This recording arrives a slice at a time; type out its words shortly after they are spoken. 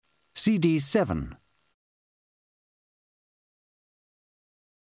CD 7.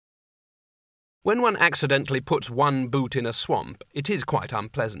 When one accidentally puts one boot in a swamp, it is quite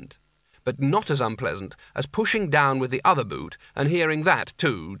unpleasant, but not as unpleasant as pushing down with the other boot and hearing that,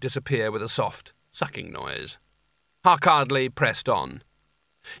 too, disappear with a soft, sucking noise. Harkardly pressed on.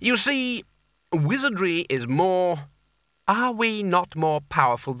 You see, wizardry is more... Are we not more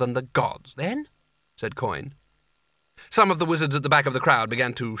powerful than the gods, then? Said Coin. Some of the wizards at the back of the crowd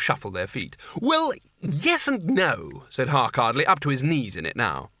began to shuffle their feet. Well, yes and no, said Harkardly, up to his knees in it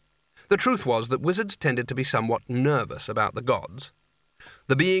now. The truth was that wizards tended to be somewhat nervous about the gods.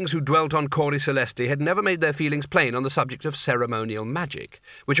 The beings who dwelt on Cori Celesti had never made their feelings plain on the subject of ceremonial magic,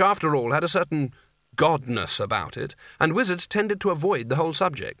 which after all had a certain godness about it, and wizards tended to avoid the whole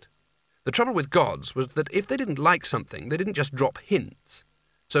subject. The trouble with gods was that if they didn't like something, they didn't just drop hints.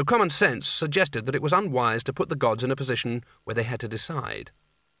 So common sense suggested that it was unwise to put the gods in a position where they had to decide.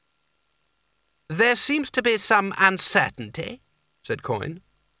 There seems to be some uncertainty, said Coin.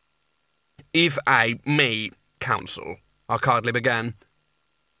 If I may counsel, Harkardly began.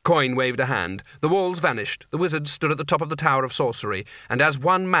 Coin waved a hand. The walls vanished. The wizards stood at the top of the Tower of Sourcery, and as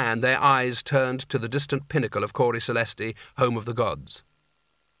one man their eyes turned to the distant pinnacle of Cori Celesti, home of the gods.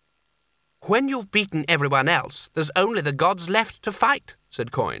 When you've beaten everyone else, there's only the gods left to fight,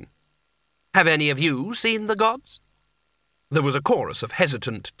 said Coin. Have any of you seen the gods? There was a chorus of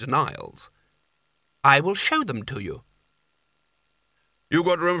hesitant denials. I will show them to you. You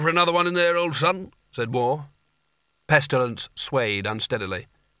got room for another one in there, old son? Said War. Pestilence swayed unsteadily.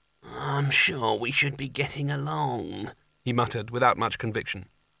 I'm sure we should be getting along, he muttered without much conviction.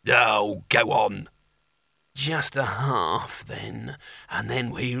 Oh, go on. Just a half, then, and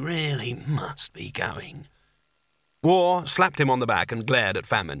then we really must be going. War slapped him on the back and glared at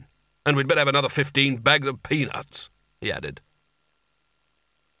Famine. And we'd better have another 15 bags of peanuts, he added.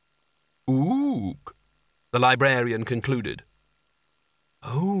 Ook, the librarian concluded.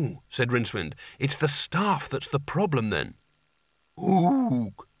 Oh, said Rincewind, it's the staff that's the problem, then.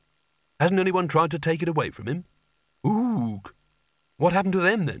 Ook. Hasn't anyone tried to take it away from him? Ook. What happened to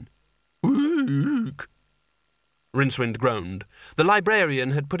them, then? Ook. Rincewind groaned. The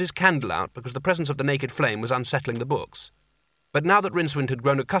librarian had put his candle out because the presence of the naked flame was unsettling the books. But now that Rincewind had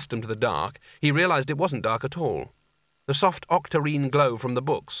grown accustomed to the dark, he realized it wasn't dark at all. The soft octarine glow from the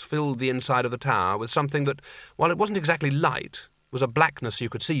books filled the inside of the tower with something that, while it wasn't exactly light, was a blackness you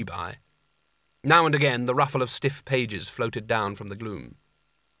could see by. Now and again the ruffle of stiff pages floated down from the gloom.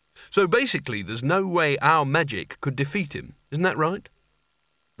 So basically there's no way our magic could defeat him, isn't that right?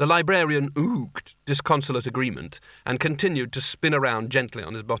 The librarian ooked disconsolate agreement and continued to spin around gently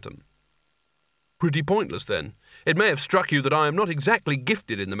on his bottom. Pretty pointless, then. It may have struck you that I am not exactly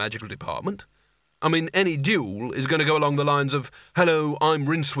gifted in the magical department. I mean, any duel is going to go along the lines of, hello, I'm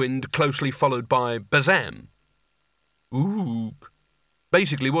Rincewind, closely followed by Bazam. Ook.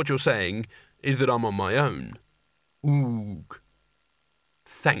 Basically what you're saying is that I'm on my own. Ook.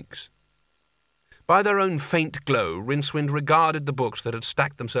 Thanks. By their own faint glow, Rincewind regarded the books that had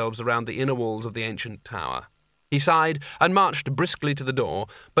stacked themselves around the inner walls of the ancient tower. He sighed and marched briskly to the door,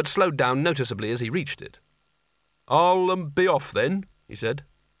 but slowed down noticeably as he reached it. I'll be off then, he said.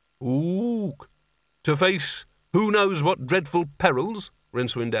 Ook. To face who knows what dreadful perils,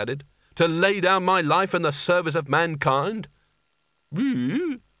 Rincewind added. To lay down my life in the service of mankind.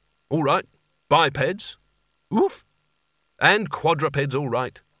 All right. Bipeds. Oof. And quadrupeds, all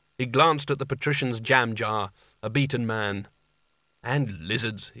right. He glanced at the patrician's jam jar, a beaten man. And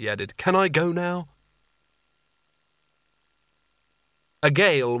lizards, he added. Can I go now? A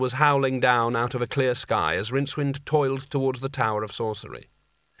gale was howling down out of a clear sky as Rincewind toiled towards the Tower of Sourcery.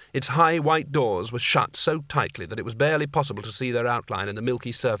 Its high white doors were shut so tightly that it was barely possible to see their outline in the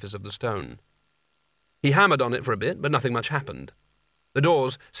milky surface of the stone. He hammered on it for a bit, but nothing much happened. The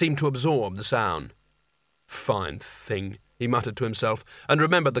doors seemed to absorb the sound. Fine thing, he muttered to himself, and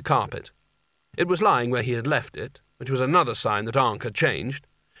remembered the carpet. It was lying where he had left it, which was another sign that Ankh had changed.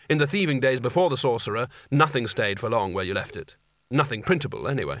 In the thieving days before the sorcerer, nothing stayed for long where you left it. Nothing printable,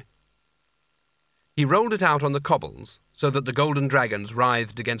 anyway. He rolled it out on the cobbles, so that the golden dragons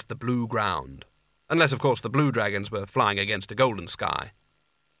writhed against the blue ground, unless, of course, the blue dragons were flying against a golden sky.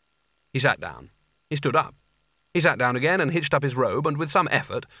 He sat down. He stood up. He sat down again and hitched up his robe and, with some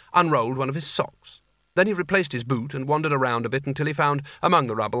effort, unrolled one of his socks. Then he replaced his boot and wandered around a bit until he found, among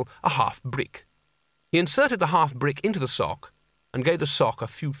the rubble, a half-brick. He inserted the half-brick into the sock and gave the sock a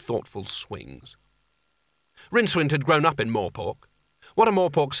few thoughtful swings. Rincewind had grown up in Morpork. What a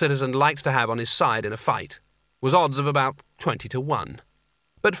Morpork citizen liked to have on his side in a fight was odds of about 20 to 1.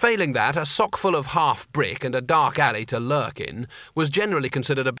 But failing that, a sock full of half-brick and a dark alley to lurk in was generally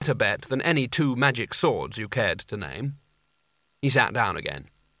considered a better bet than any 2 magic swords you cared to name. He sat down again.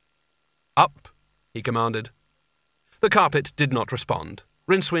 "Up," he commanded. The carpet did not respond.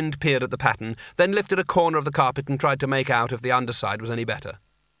 Rincewind peered at the pattern, then lifted a corner of the carpet and tried to make out if the underside was any better.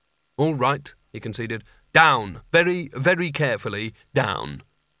 "All right," he conceded. "Down. Very, very carefully. Down."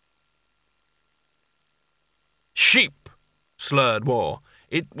 "Sheep," slurred War.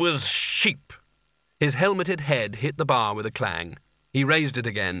 "It was sheep." His helmeted head hit the bar with a clang. He raised it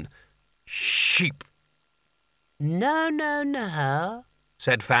again. "Sheep." "No, no, no,"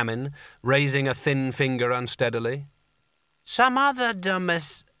 said Famine, raising a thin finger unsteadily. "Some other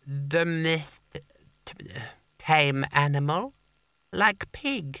tame animal, like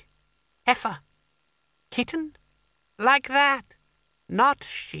pig, heifer, kitten, like that, not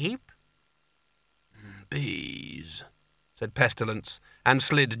sheep." "Bees," said Pestilence, and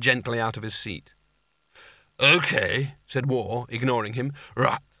slid gently out of his seat. "Okay," said War, ignoring him.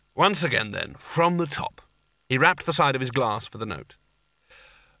 "Right, once again then, from the top." He rapped the side of his glass for the note.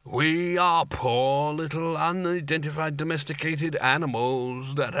 "We are poor little unidentified domesticated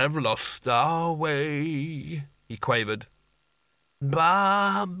animals that have lost our way," he quavered.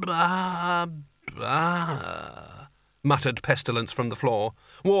 "Ba, ba, ba," muttered Pestilence from the floor.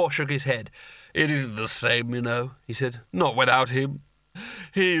 War shook his head. "It is the same, you know," he said. "Not without him.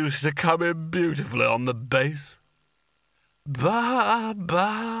 He used to come in beautifully on the bass." "Ba,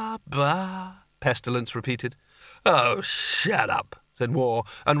 ba, ba," Pestilence repeated. "Oh, shut up," said War,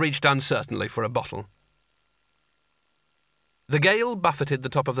 and reached uncertainly for a bottle. The gale buffeted the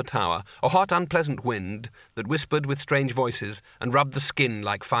top of the tower, a hot, unpleasant wind that whispered with strange voices and rubbed the skin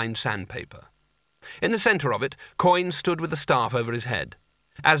like fine sandpaper. In the centre of it, Coin stood with the staff over his head.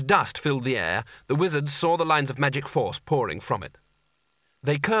 As dust filled the air, the wizards saw the lines of magic force pouring from it.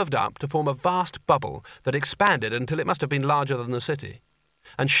 They curved up to form a vast bubble that expanded until it must have been larger than the city,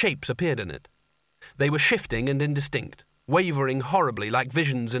 and shapes appeared in it. They were shifting and indistinct, wavering horribly like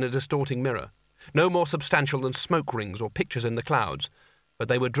visions in a distorting mirror, no more substantial than smoke rings or pictures in the clouds, but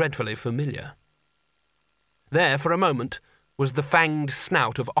they were dreadfully familiar. There, for a moment, was the fanged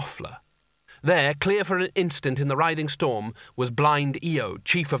snout of Offler. There, clear for an instant in the riding storm, was blind Io,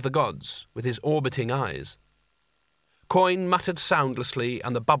 chief of the gods, with his orbiting eyes. Coin muttered soundlessly,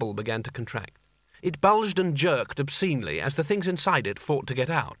 and the bubble began to contract. It bulged and jerked obscenely as the things inside it fought to get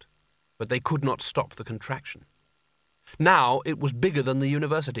out, but they could not stop the contraction. Now it was bigger than the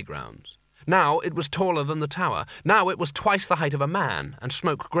university grounds. Now it was taller than the tower. Now it was twice the height of a man and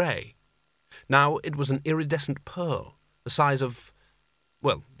smoke grey. Now it was an iridescent pearl, the size of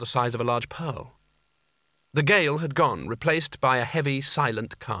a large pearl. The gale had gone, replaced by a heavy,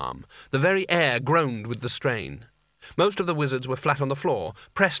 silent calm. The very air groaned with the strain. Most of the wizards were flat on the floor,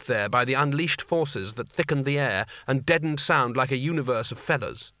 pressed there by the unleashed forces that thickened the air and deadened sound like a universe of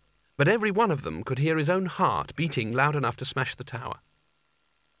feathers. But every one of them could hear his own heart beating loud enough to smash the tower.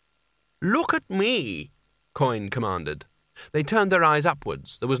 "Look at me," Coin commanded. They turned their eyes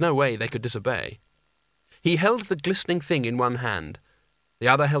upwards. There was no way they could disobey. He held the glistening thing in one hand. The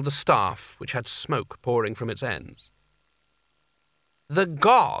other held the staff, which had smoke pouring from its ends. "The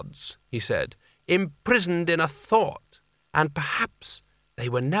gods," he said, "imprisoned in a thought, and perhaps they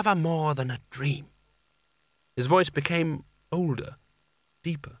were never more than a dream." His voice became older,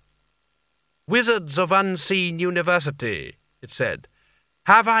 deeper. "Wizards of Unseen University," it said,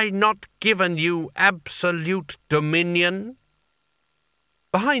 "have I not given you absolute dominion?"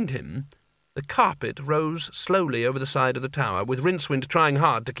 Behind him, the carpet rose slowly over the side of the tower, with Rincewind trying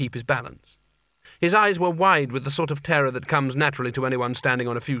hard to keep his balance. His eyes were wide with the sort of terror that comes naturally to anyone standing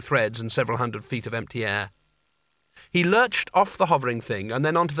on a few threads and several hundred feet of empty air. He lurched off the hovering thing and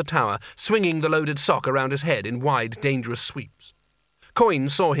then onto the tower, swinging the loaded sock around his head in wide, dangerous sweeps. Coin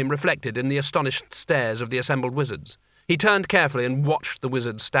saw him reflected in the astonished stares of the assembled wizards. He turned carefully and watched the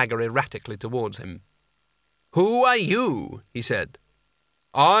wizards stagger erratically towards him. "Who are you?" he said.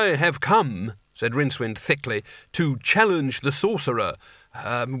 "I have come," said Rincewind thickly, "to challenge the sorcerer.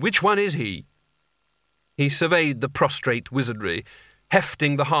 Which one is he?" He surveyed the prostrate wizardry,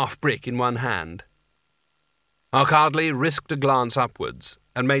 hefting the half-brick in one hand. Arkardly risked a glance upwards,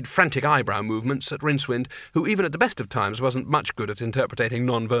 and made frantic eyebrow movements at Rincewind, who even at the best of times wasn't much good at interpreting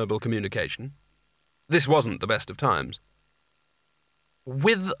non-verbal communication. This wasn't the best of times.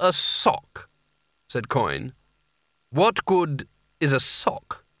 "With a sock," said Coin. "What good is a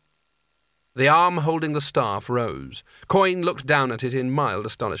sock?" The arm holding the staff rose. Coin looked down at it in mild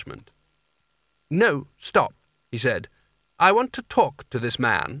astonishment. "No, stop," he said. "I want to talk to this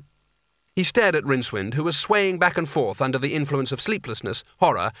man." He He stared at Rincewind, who was swaying back and forth under the influence of sleeplessness,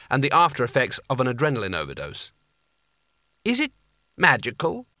 horror, and the after-effects of an adrenaline overdose. "Is it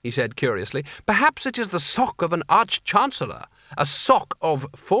magical?" he said curiously. "Perhaps it is the sock of an arch-chancellor, a sock of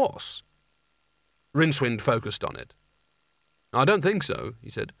force." Rincewind focused on it. "I don't think so," he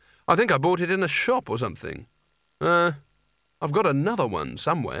said. "I think I bought it in a shop or something. I've got another one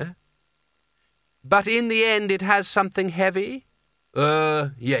somewhere." "But in the end it has something heavy?"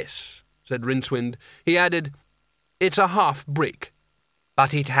 Yes," said Rincewind. He added, "It's a half brick."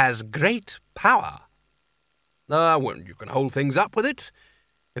 "But it has great power." Well, you can hold things up with it.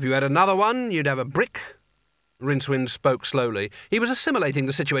 If you had another one, you'd have a brick." Rincewind spoke slowly. He was assimilating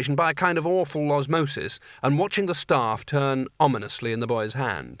the situation by a kind of awful osmosis, and watching the staff turn ominously in the boy's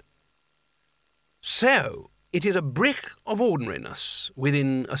hand. "So, it is a brick of ordinariness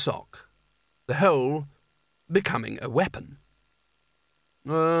within a sock, the whole becoming a weapon."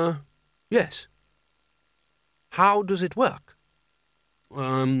 Yes." "How does it work?"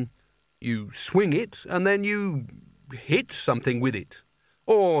 You swing it, and then you hit something with it.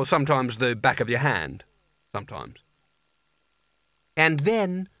 Or sometimes the back of your hand. Sometimes." "And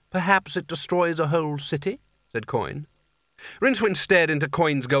then perhaps it destroys a whole city?" said Coin. Rincewind stared into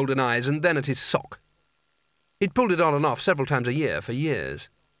Coin's golden eyes and then at his sock. He'd pulled it on and off several times a year for years.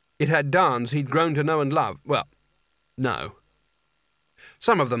 It had darns he'd grown to know and love. Well, no.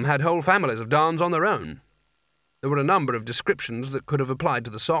 Some of them had whole families of darns on their own. There were a number of descriptions that could have applied to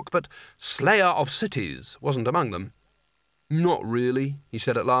the sock, but Slayer of Cities wasn't among them. "Not really," he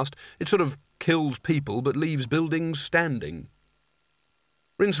said at last. "It sort of kills people but leaves buildings standing."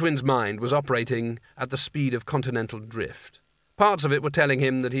 Rincewind's mind was operating at the speed of continental drift. Parts of it were telling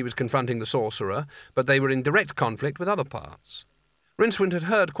him that he was confronting the sorcerer, but they were in direct conflict with other parts. Rincewind had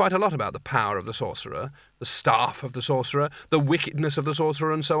heard quite a lot about the power of the sorcerer, the staff of the sorcerer, the wickedness of the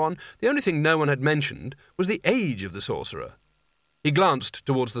sorcerer, and so on. The only thing no one had mentioned was the age of the sorcerer. He glanced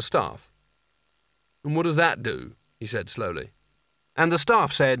towards the staff. "And what does that do?" he said slowly. And the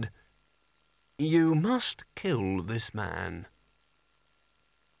staff said, "You must kill this man."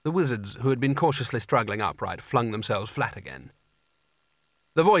 The wizards, who had been cautiously struggling upright, flung themselves flat again.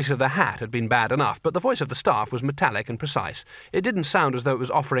 The voice of the hat had been bad enough, but the voice of the staff was metallic and precise. It didn't sound as though it was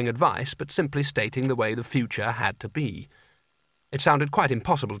offering advice, but simply stating the way the future had to be. It sounded quite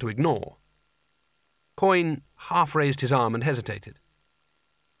impossible to ignore. Coin half raised his arm and hesitated.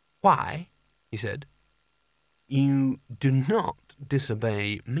 "Why?" he said. "You do not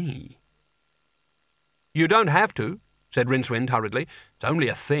disobey me." "You don't have to," said Rincewind hurriedly. "It's only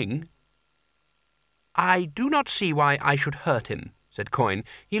a thing." "I do not see why I should hurt him," said Coin.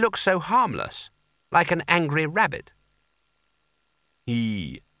 "He looks so harmless, like an angry rabbit."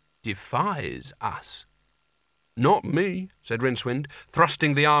 "He defies us." "Not me," said Rincewind,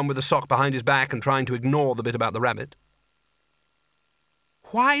 thrusting the arm with the sock behind his back and trying to ignore the bit about the rabbit.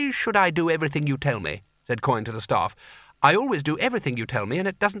 "Why should I do everything you tell me?" said Coin to the staff. "I always do everything you tell me, and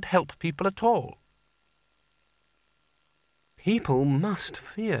it doesn't help people at all." "People must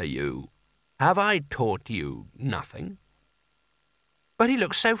fear you. Have I taught you nothing?" "But he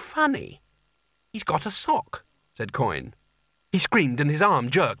looks so funny. He's got a sock," said Coin. He screamed and his arm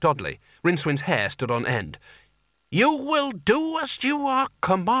jerked oddly. Rincewind's hair stood on end. "You will do as you are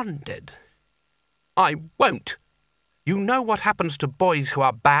commanded." "I won't. You know what happens to boys who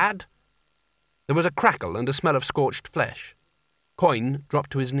are bad." There was a crackle and a smell of scorched flesh. Coin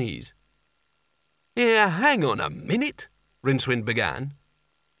dropped to his knees. "Here, hang on a minute," Rincewind began.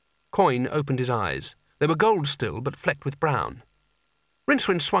 Coin opened his eyes. They were gold still, but flecked with brown.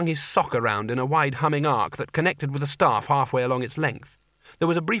 Rincewind swung his sock around in a wide humming arc that connected with the staff halfway along its length. There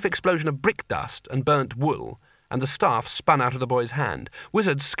was a brief explosion of brick dust and burnt wool, and the staff spun out of the boy's hand.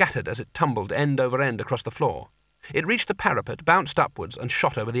 Wizards scattered as it tumbled end over end across the floor. It reached the parapet, bounced upwards, and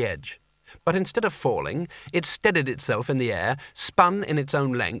shot over the edge. But instead of falling, it steadied itself in the air, spun in its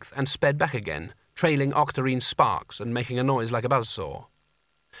own length, and sped back again, trailing octarine sparks and making a noise like a buzzsaw.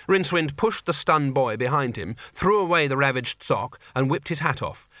 Rincewind pushed the stunned boy behind him, threw away the ravaged sock, and whipped his hat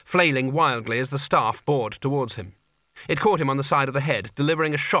off, flailing wildly as the staff bored towards him. It caught him on the side of the head,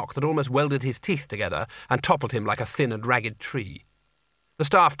 delivering a shock that almost welded his teeth together and toppled him like a thin and ragged tree. The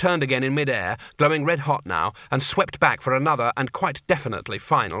staff turned again in mid-air, glowing red-hot now, and swept back for another and quite definitely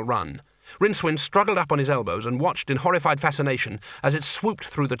final run. Rincewind struggled up on his elbows and watched in horrified fascination as it swooped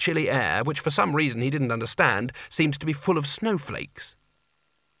through the chilly air, which for some reason he didn't understand seemed to be full of snowflakes,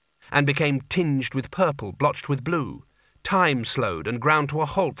 and became tinged with purple, blotched with blue. Time slowed and ground to a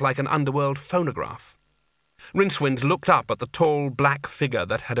halt like an underworld phonograph. Rincewind looked up at the tall, black figure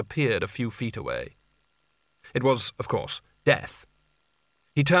that had appeared a few feet away. It was, of course, Death.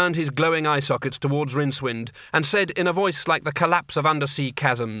 He turned his glowing eye sockets towards Rincewind and said in a voice like the collapse of undersea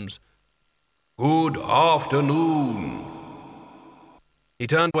chasms, "Good afternoon." He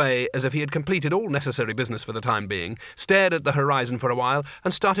turned away as if he had completed all necessary business for the time being, stared at the horizon for a while,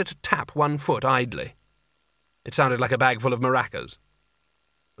 and started to tap one foot idly. It sounded like a bag full of maracas.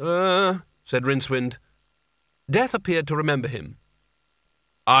 Said Rincewind. Death appeared to remember him.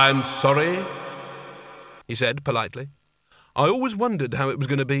 "I'm sorry," he said politely. "I always wondered how it was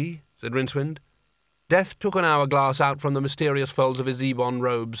going to be," said Rincewind. Death took an hourglass out from the mysterious folds of his ebon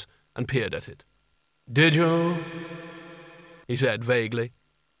robes and peered at it. "Did you?" he said vaguely.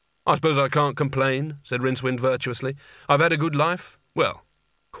 "I suppose I can't complain," said Rincewind virtuously. "I've had a good life. Well,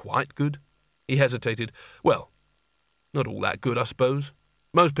 quite good." He hesitated. "Well, not all that good, I suppose.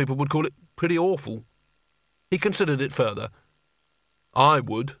 Most people would call it pretty awful." He considered it further. "I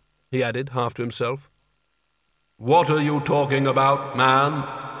would," he added, half to himself. "What are you talking about, man?"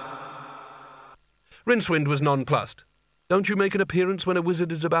 Rincewind was nonplussed. "Don't you make an appearance when a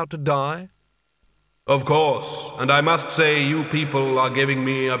wizard is about to die?" "Of course, and I must say you people are giving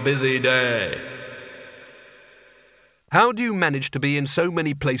me a busy day." "How do you manage to be in so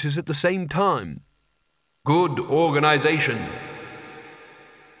many places at the same time?" "Good organization."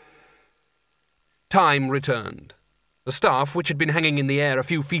 Time returned. The staff, which had been hanging in the air a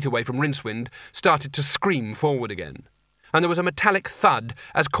few feet away from Rincewind, started to scream forward again, and there was a metallic thud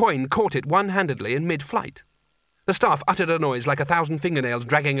as Coin caught it one-handedly in mid-flight. The staff uttered a noise like 1,000 fingernails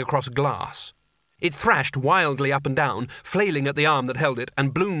dragging across glass. It thrashed wildly up and down, flailing at the arm that held it,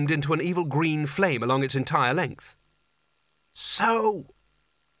 and bloomed into an evil green flame along its entire length. "So,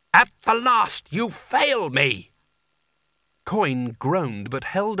 at the last you fail me!" Coin groaned, but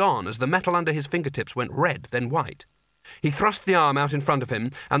held on as the metal under his fingertips went red, then white. He thrust the arm out in front of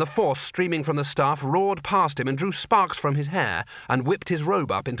him, and the force streaming from the staff roared past him and drew sparks from his hair and whipped his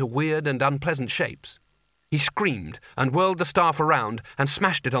robe up into weird and unpleasant shapes. He screamed and whirled the staff around and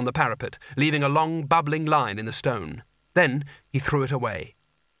smashed it on the parapet, leaving a long, bubbling line in the stone. Then he threw it away.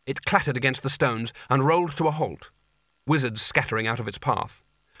 It clattered against the stones and rolled to a halt, wizards scattering out of its path.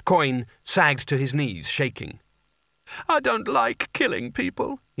 Coin sagged to his knees, shaking. "I don't like killing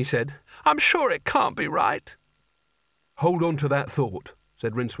people," he said. "I'm sure it can't be right." "Hold on to that thought,"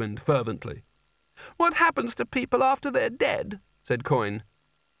 said Rincewind fervently. "What happens to people after they're dead?" said Coin.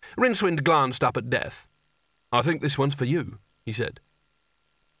 Rincewind glanced up at Death. "I think this one's for you," he said.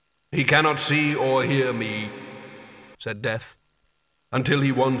 "He cannot see or hear me," said Death, "until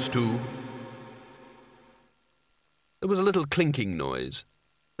he wants to." There was a little clinking noise.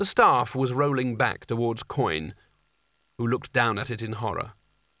 The staff was rolling back towards Coin, who looked down at it in horror.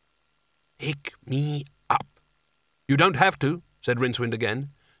 "Pick me up." "You don't have to," said Rincewind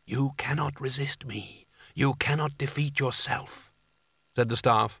again. "You cannot resist me. You cannot defeat yourself," said the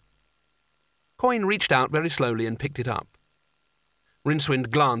staff. Coin reached out very slowly and picked it up.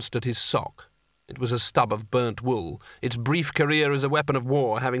 Rincewind glanced at his sock. It was a stub of burnt wool, its brief career as a weapon of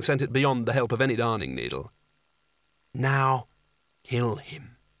war having sent it beyond the help of any darning needle. "Now, kill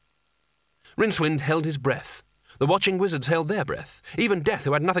him." Rincewind held his breath. The watching wizards held their breath. Even Death,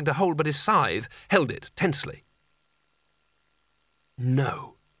 who had nothing to hold but his scythe, held it tensely.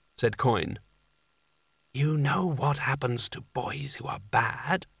 "No," said Coin. "You know what happens to boys who are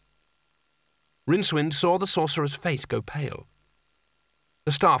bad?" Rincewind saw the sorcerer's face go pale.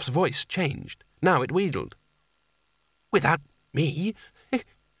 The staff's voice changed. Now it wheedled. "Without me,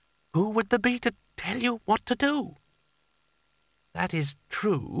 who would there be to tell you what to do?" "That is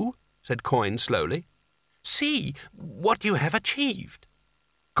true," said Coin slowly. "See what you have achieved."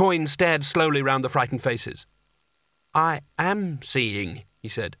 Coin stared slowly round the frightened faces. "I am seeing," he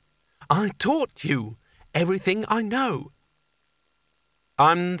said. "I taught you everything I know."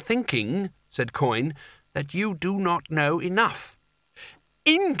 "I'm thinking," said Coin, "that you do not know enough."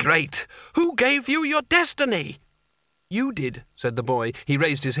 "Ingrate! Who gave you your destiny?" "You did," said the boy. He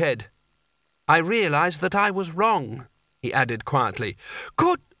raised his head. "I realized that I was wrong," he added quietly.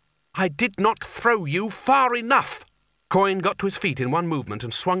 "Good! I did not throw you far enough." Coin got to his feet in one movement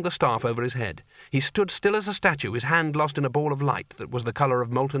and swung the staff over his head. He stood still as a statue, his hand lost in a ball of light that was the colour of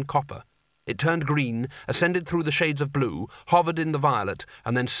molten copper. It turned green, ascended through the shades of blue, hovered in the violet,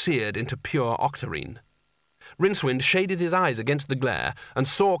 and then seared into pure octarine. Rincewind shaded his eyes against the glare and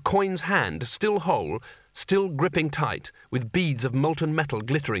saw Coin's hand, still whole, still gripping tight, with beads of molten metal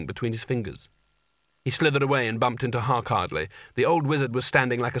glittering between his fingers. He slithered away and bumped into Harkardly. The old wizard was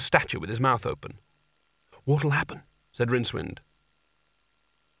standing like a statue with his mouth open. "What'll happen?" said Rincewind.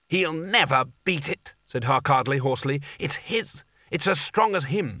 "He'll never beat it," said Harkardly hoarsely. "It's his. It's as strong as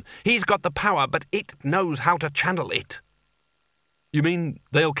him. He's got the power, but it knows how to channel it." You mean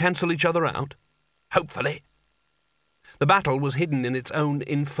they'll cancel each other out? Hopefully. The battle was hidden in its own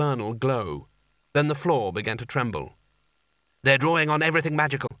infernal glow. Then the floor began to tremble. They're drawing on everything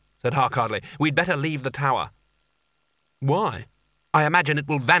magical, said Harkardly. We'd better leave the tower. Why? I imagine it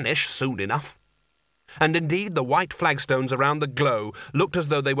will vanish soon enough. And indeed the white flagstones around the glow looked as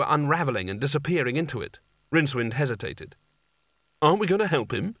though they were unravelling and disappearing into it. Rincewind hesitated. Aren't we going to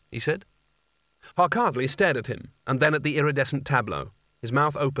help him? He said. Harkardly stared at him, and then at the iridescent tableau. His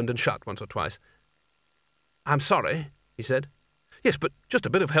mouth opened and shut once or twice. I'm sorry, he said. Yes, but just a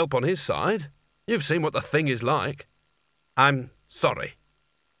bit of help on his side. You've seen what the thing is like. I'm sorry.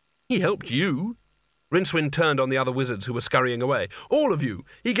 He helped you. Rincewind turned on the other wizards who were scurrying away. All of you.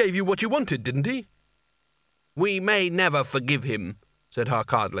 He gave you what you wanted, didn't he? We may never forgive him, said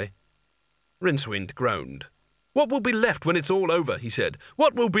Harkardly. Rincewind groaned. What will be left when it's all over, he said.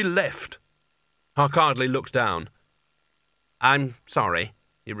 What will be left? Harkardly looked down. I'm sorry,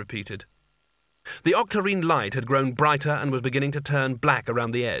 he repeated. The octarine light had grown brighter and was beginning to turn black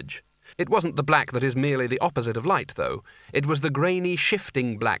around the edge. It wasn't the black that is merely the opposite of light, though. It was the grainy,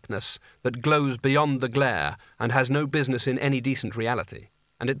 shifting blackness that glows beyond the glare and has no business in any decent reality.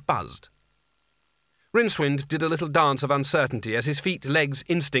 And it buzzed. Rincewind did a little dance of uncertainty as his feet, legs,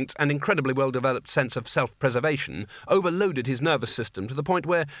 instincts, and incredibly well-developed sense of self-preservation overloaded his nervous system to the point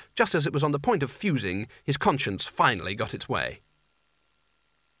where, just as it was on the point of fusing, his conscience finally got its way.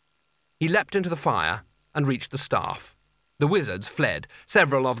 He leapt into the fire and reached the staff. The wizards fled.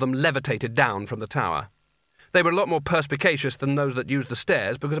 Several of them levitated down from the tower. They were a lot more perspicacious than those that used the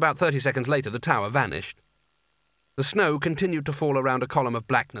stairs, because about 30 seconds later the tower vanished. The snow continued to fall around a column of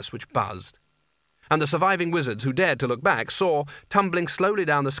blackness which buzzed. And the surviving wizards who dared to look back saw, tumbling slowly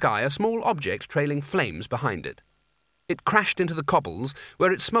down the sky, a small object trailing flames behind it. It crashed into the cobbles,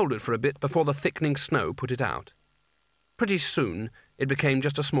 where it smouldered for a bit before the thickening snow put it out. Pretty soon it became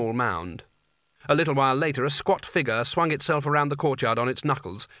just a small mound. A little while later, a squat figure swung itself around the courtyard on its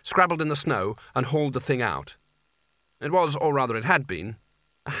knuckles, scrabbled in the snow, and hauled the thing out. It was, or rather it had been,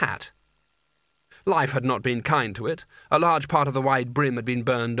 a hat. Life had not been kind to it. A large part of the wide brim had been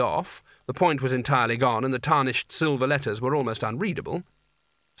burned off, the point was entirely gone, and the tarnished silver letters were almost unreadable.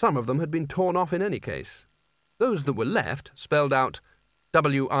 Some of them had been torn off in any case. Those that were left spelled out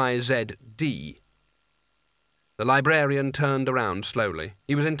W-I-Z-D. The librarian turned around slowly.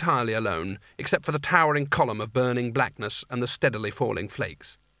 He was entirely alone, except for the towering column of burning blackness and the steadily falling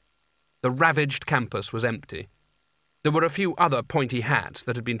flakes. The ravaged campus was empty. There were a few other pointy hats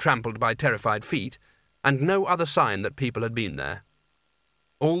that had been trampled by terrified feet, and no other sign that people had been there.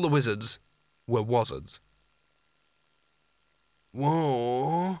 All the wizards were wazards.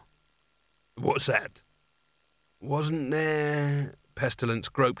 Whoa. What's that? Wasn't there... Pestilence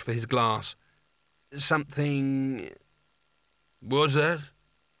groped for his glass. Something... Was that?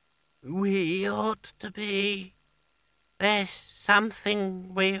 We ought to be... There's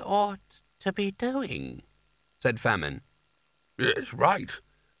something we ought to be doing, said Famine. Yes, right.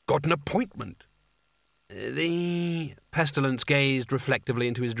 Got an appointment. The... Pestilence gazed reflectively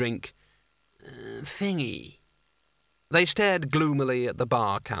into his drink. Thingy. They stared gloomily at the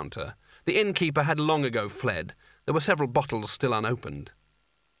bar counter. The innkeeper had long ago fled. There were several bottles still unopened.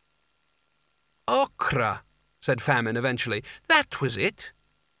 Ochre, said Famine eventually. That was it.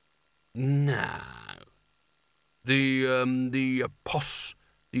 No. The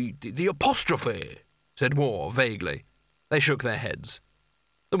apostrophe, said War vaguely. They shook their heads.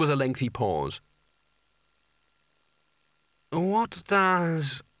 There was a lengthy pause. What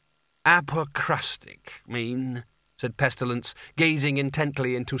does apocrustic mean? Said Pestilence, gazing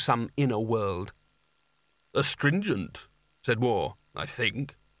intently into some inner world. Astringent, said War, I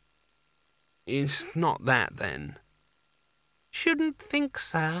think. It's not that, then. Shouldn't think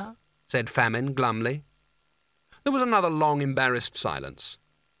so, said Famine glumly. There was another long, embarrassed silence.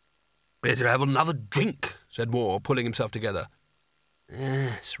 Better have another drink, said War, pulling himself together.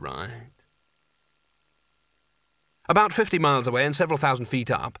 Yes, right. About 50 miles away and several thousand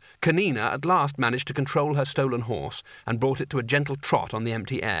feet up, Kanina at last managed to control her stolen horse and brought it to a gentle trot on the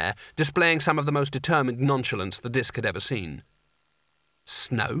empty air, displaying some of the most determined nonchalance the disc had ever seen.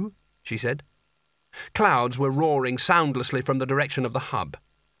 Snow? She said. Clouds were roaring soundlessly from the direction of the hub.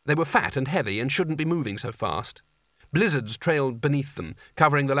 They were fat and heavy and shouldn't be moving so fast. Blizzards trailed beneath them,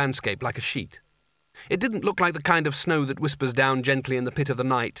 covering the landscape like a sheet. It didn't look like the kind of snow that whispers down gently in the pit of the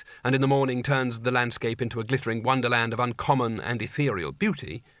night and in the morning turns the landscape into a glittering wonderland of uncommon and ethereal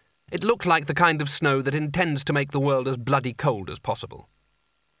beauty. It looked like the kind of snow that intends to make the world as bloody cold as possible.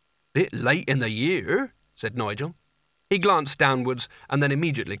 Bit late in the year, said Nigel. He glanced downwards and then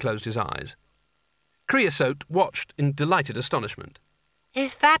immediately closed his eyes. Creosote watched in delighted astonishment.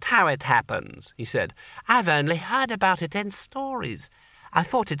 "Is that how it happens?" he said. "I've only heard about it in stories. I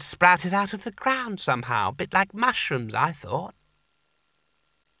thought it sprouted out of the ground somehow, a bit like mushrooms, I thought."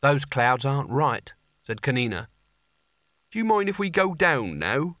 "Those clouds aren't right," said Kanina. "Do you mind if we go down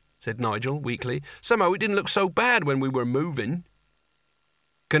now?" said Nigel weakly. "Somehow it didn't look so bad when we were moving."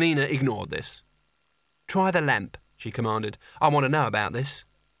 Kanina ignored this. "Try the lamp," she commanded. "I want to know about this."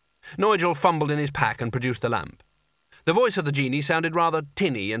 Nigel fumbled in his pack and produced the lamp. The voice of the genie sounded rather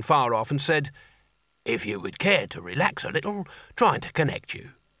tinny and far off and said, "If you would care to relax a little, trying to connect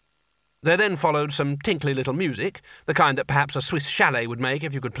you." There then followed some tinkly little music, the kind that perhaps a Swiss chalet would make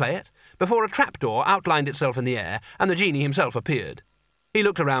if you could play it, before a trapdoor outlined itself in the air and the genie himself appeared. He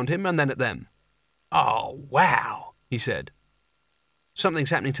looked around him and then at them. "Oh, wow," he said. "Something's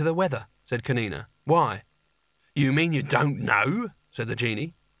happening to the weather," said Kanina. "Why?" "You mean you don't know?" said the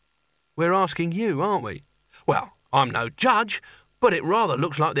genie. "We're asking you, aren't we?" "Well, I'm no judge, but it rather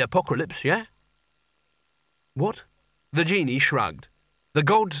looks like the apocalypse, yeah?" "What?" The genie shrugged. "The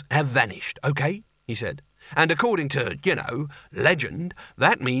gods have vanished, okay?" he said. "And according to, legend,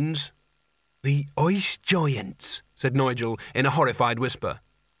 that means—" "The ice giants," said Nigel in a horrified whisper.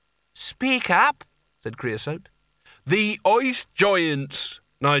 "Speak up," said Creosote. "The ice giants,"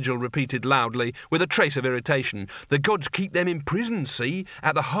 Nigel repeated loudly, with a trace of irritation. "The gods keep them in prison, see,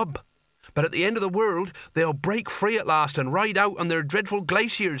 at the hub. But at the end of the world, they'll break free at last and ride out on their dreadful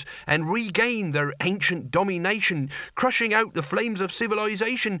glaciers and regain their ancient domination, crushing out the flames of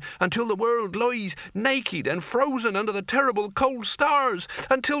civilization until the world lies naked and frozen under the terrible cold stars,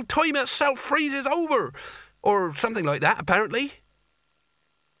 until time itself freezes over. Or something like that, apparently."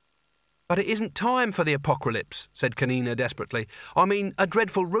 "But it isn't time for the apocalypse," said Kanina desperately. "I mean, a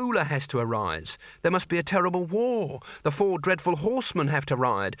dreadful ruler has to arise. There must be a terrible war. The 4 dreadful horsemen have to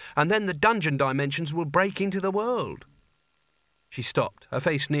ride, and then the dungeon dimensions will break into the world." She stopped, her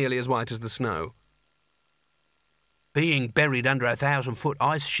face nearly as white as the snow. "Being buried under a 1,000-foot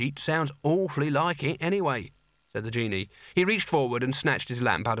ice sheet sounds awfully like it anyway," said the genie. He reached forward and snatched his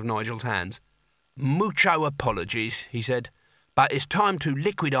lamp out of Nigel's hands. "Mucho apologies," he said. "But it's time to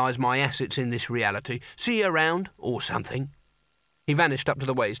liquidize my assets in this reality. See you around, or something." He vanished up to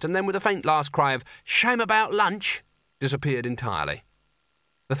the waist, and then with a faint last cry of "Shame about lunch," disappeared entirely.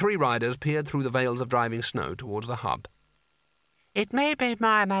 The 3 riders peered through the veils of driving snow towards the hub. "It may be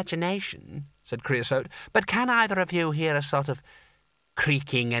my imagination," said Creosote, "but can either of you hear a sort of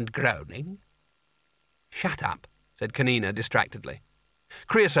creaking and groaning?" "Shut up," said Kanina distractedly.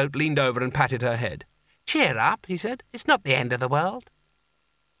 Creosote leaned over and patted her head. "Cheer up," he said. "It's not the end of the world."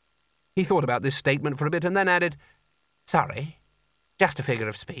 He thought about this statement for a bit and then added, "Sorry, just a figure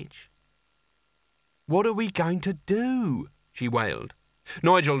of speech." "What are we going to do?" she wailed.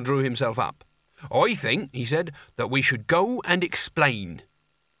 Nigel drew himself up. "I think," he said, "that we should go and explain."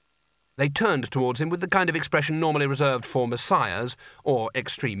 They turned towards him with the kind of expression normally reserved for messiahs or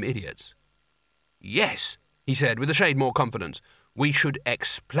extreme idiots. "Yes," he said with a shade more confidence, "we should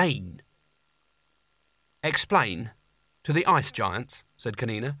explain." "Explain? To the ice giants?" said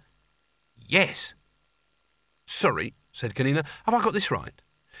Kanina. "Yes." "Sorry," said Kanina, "have I got this right?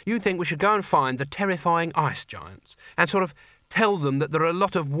 You think we should go and find the terrifying ice giants and sort of tell them that there are a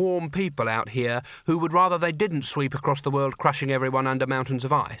lot of warm people out here who would rather they didn't sweep across the world crushing everyone under mountains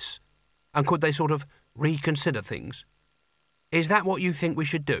of ice? And could they sort of reconsider things? Is that what you think we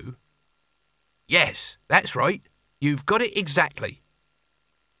should do?" "Yes, that's right. You've got it exactly."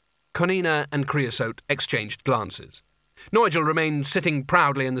 Kanina and Creosote exchanged glances. Nigel remained sitting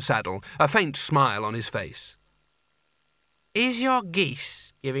proudly in the saddle, a faint smile on his face. "Is your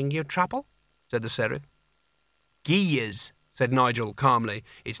geese giving you trouble?" said the seraph. "Gears," said Nigel calmly.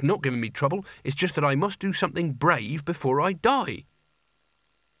 "It's not giving me trouble. It's just that I must do something brave before I die."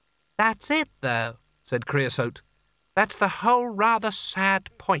 "That's it, though," said Creosote. "That's the whole rather sad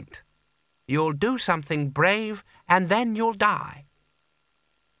point. You'll do something brave, and then you'll die."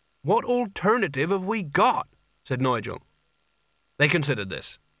 "What alternative have we got?" said Nigel. They considered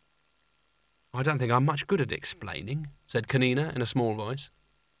this. "I don't think I'm much good at explaining," said Kanina in a small voice.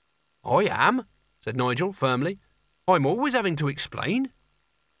 "I am," said Nigel firmly. "I'm always having to explain."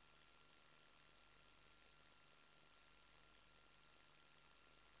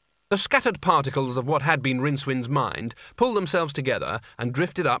 The scattered particles of what had been Rincewind's mind pulled themselves together and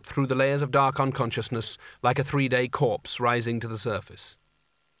drifted up through the layers of dark unconsciousness like a 3-day corpse rising to the surface.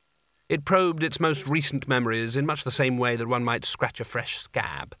 It probed its most recent memories in much the same way that one might scratch a fresh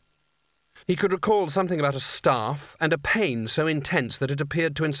scab. He could recall something about a staff and a pain so intense that it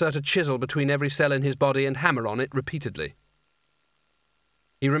appeared to insert a chisel between every cell in his body and hammer on it repeatedly.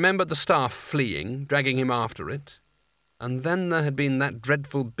 He remembered the staff fleeing, dragging him after it, and then there had been that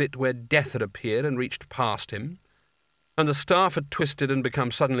dreadful bit where death had appeared and reached past him, and the staff had twisted and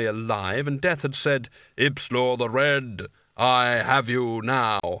become suddenly alive, and death had said, "Ipslaw the Red, I have you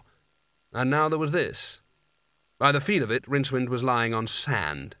now." And now there was this. By the feel of it, Rincewind was lying on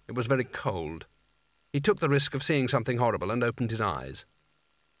sand. It was very cold. He took the risk of seeing something horrible and opened his eyes.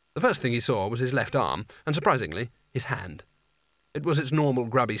 The first thing he saw was his left arm, and surprisingly, his hand. It was its normal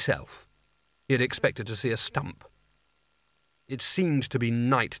grubby self. He had expected to see a stump. It seemed to be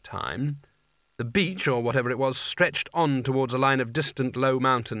night time. The beach, or whatever it was, stretched on towards a line of distant low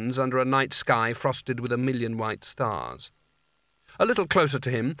mountains under a night sky frosted with 1,000,000 white stars. A little closer to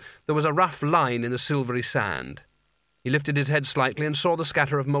him, there was a rough line in the silvery sand. He lifted his head slightly and saw the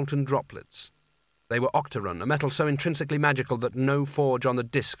scatter of molten droplets. They were octaron, a metal so intrinsically magical that no forge on the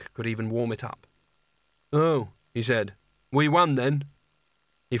disk could even warm it up. "Oh," he said. "We won, then."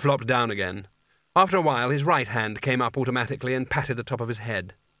 He flopped down again. After a while, his right hand came up automatically and patted the top of his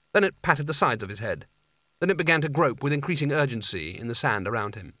head. Then it patted the sides of his head. Then it began to grope with increasing urgency in the sand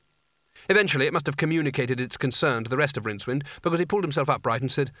around him. Eventually, it must have communicated its concern to the rest of Rincewind, because he pulled himself upright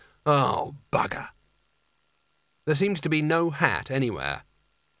and said, "Oh, bugger." There seemed to be no hat anywhere,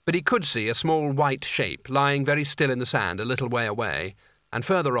 but he could see a small white shape lying very still in the sand a little way away, and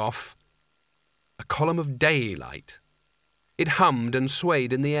further off, a column of daylight. It hummed and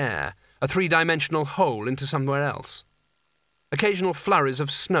swayed in the air, a three-dimensional hole into somewhere else. Occasional flurries of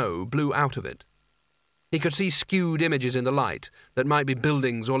snow blew out of it. He could see skewed images in the light that might be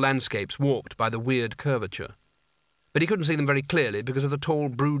buildings or landscapes warped by the weird curvature, but he couldn't see them very clearly because of the tall,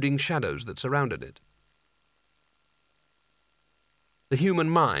 brooding shadows that surrounded it. The human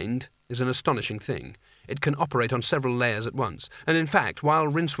mind is an astonishing thing. It can operate on several layers at once, and in fact, while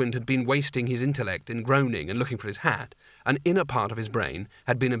Rincewind had been wasting his intellect in groaning and looking for his hat, an inner part of his brain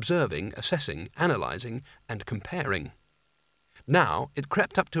had been observing, assessing, analysing, and comparing. Now it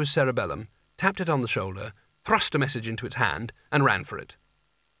crept up to his cerebellum, tapped it on the shoulder, thrust a message into its hand, and ran for it.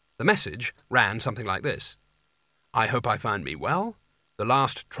 The message ran something like this: "I hope I find me well. The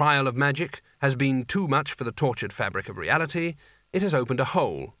last trial of magic has been too much for the tortured fabric of reality. It has opened a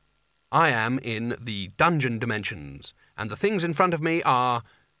hole. I am in the dungeon dimensions, and the things in front of me are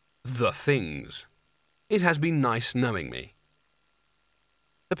the things. It has been nice knowing me."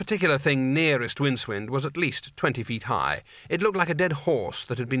 The particular thing nearest Rincewind was at least 20 feet high. It looked like a dead horse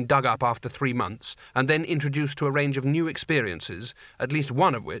that had been dug up after 3 months, and then introduced to a range of new experiences, at least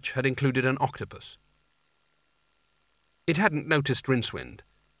one of which had included an octopus. It hadn't noticed Rincewind.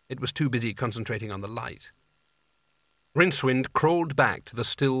 It was too busy concentrating on the light. Rincewind crawled back to the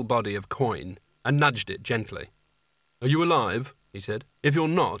still body of Coin and nudged it gently. "Are you alive?" he said. "If you're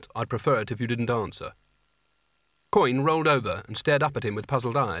not, I'd prefer it if you didn't answer." Coin rolled over and stared up at him with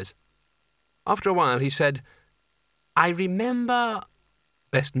puzzled eyes. After a while he said, "I remember—"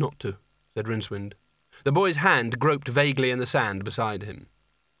 "Best not to," said Rincewind. The boy's hand groped vaguely in the sand beside him.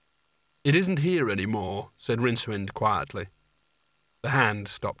 "It isn't here any more," said Rincewind quietly. The hand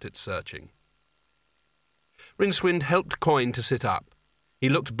stopped its searching. Rincewind helped Coin to sit up. He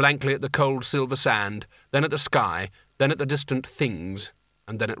looked blankly at the cold silver sand, then at the sky, then at the distant things,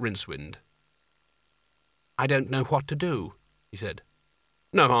 and then at Rincewind. "I don't know what to do," he said.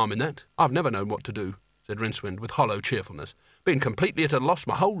 "No harm in that. I've never known what to do," said Rincewind with hollow cheerfulness. "Been completely at a loss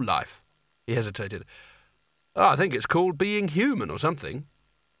my whole life." He hesitated. "I think it's called being human or something."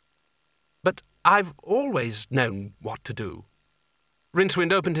 "But I've always known what to do."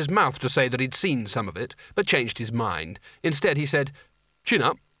 Rincewind opened his mouth to say that he'd seen some of it, but changed his mind. Instead he said, "Chin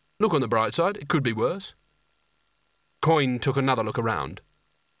up. Look on the bright side. It could be worse." Coin took another look around.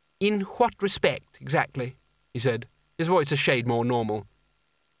 "In what respect, exactly?" he said, his voice a shade more normal.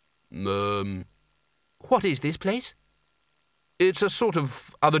 What is this place?" "It's a sort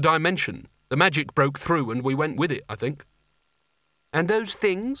of other dimension. The magic broke through and we went with it, I think." "And those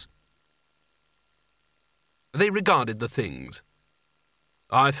things?" They regarded the things.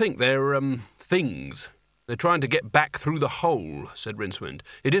 "I think they're, things. They're trying to get back through the hole," said Rincewind.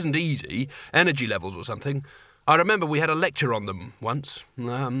 "It isn't easy. Energy levels or something. I remember we had a lecture on them once.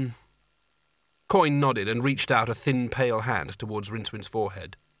 Coin nodded and reached out a thin, pale hand towards Rincewind's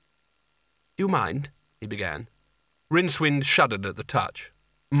forehead. "Do you mind?" he began. Rincewind shuddered at the touch.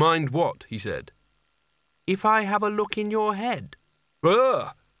 "Mind what?" he said. "If I have a look in your head."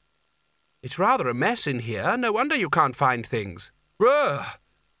 "Ugh!" "It's rather a mess in here. No wonder you can't find things." "Ugh!"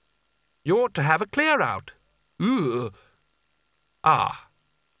 "You ought to have a clear-out." "Ugh!" "Ah."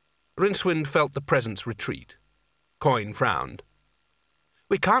 Rincewind felt the presence retreat. Coin frowned.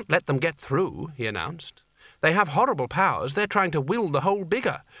 "We can't let them get through," he announced. They have horrible powers. They're trying to will the hole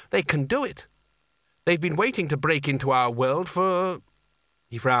bigger. They can do it. They've been waiting to break into our world for—"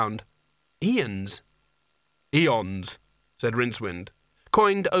 He frowned. "Eons." "Eons," said Rincewind.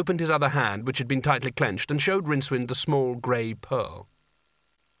 Coin opened his other hand, which had been tightly clenched, and showed Rincewind the small grey pearl.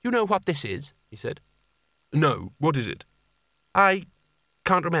 "You know what this is?" he said. "No, what is it?" "I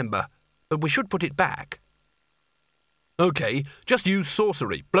can't remember, but we should put it back." "OK, just use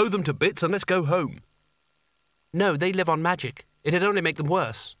Sourcery, blow them to bits, and let's go home." "No, they live on magic. It'd only make them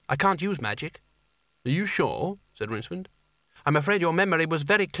worse. I can't use magic." "Are you sure?" said Rincewind. "I'm afraid your memory was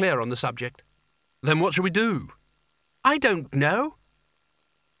very clear on the subject." "Then what shall we do?" "I don't know."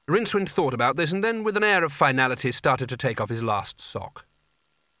 Rincewind thought about this, and then, with an air of finality, started to take off his last sock.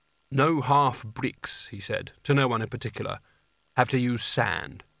 "No half bricks," he said, to no one in particular. "Have to use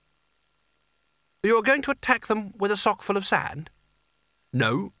sand." "You're going to attack them with a sock full of sand?"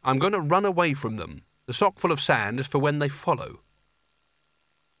 "No, I'm going to run away from them. The sock full of sand is for when they follow."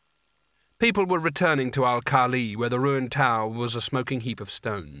 People were returning to Al-Khali, where the ruined tower was a smoking heap of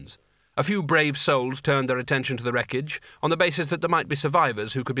stones. A few brave souls turned their attention to the wreckage, on the basis that there might be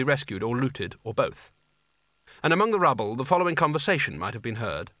survivors who could be rescued or looted, or both. And among the rubble, the following conversation might have been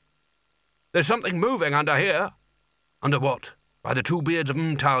heard. "There's something moving under here." "Under what?" "By the two beards of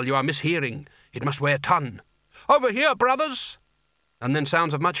Mtal, you are mishearing. It must weigh a ton." "Over here, brothers." And then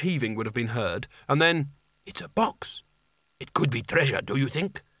sounds of much heaving would have been heard, and then, "It's a box. It could be treasure, do you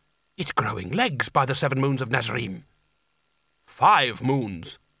think? It's growing legs, by the 7 moons of Nazrim." 5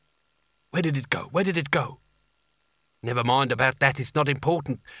 moons. "Where did it go? Where did it go?" "Never mind about that, it's not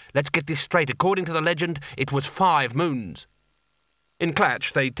important. Let's get this straight. According to the legend, it was 5 moons. In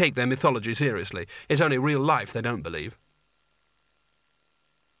Clatch, they take their mythology seriously. It's only real life they don't believe.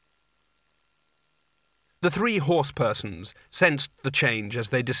 The 3 horse-persons sensed the change as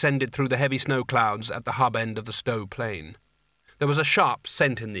they descended through the heavy snow clouds at the hub end of the Stowe Plain. There was a sharp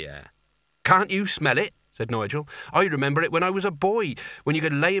scent in the air. "Can't you smell it?" said Nigel. "I remember it when I was a boy, when you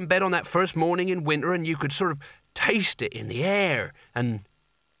could lay in bed on that first morning in winter and you could sort of taste it in the air, and—"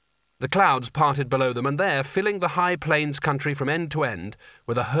 The clouds parted below them, and there, filling the high plains country from end to end,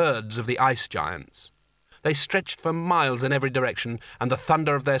 were the herds of the ice giants. They stretched for miles in every direction, and the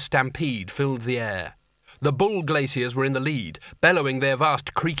thunder of their stampede filled the air. The bull glaciers were in the lead, bellowing their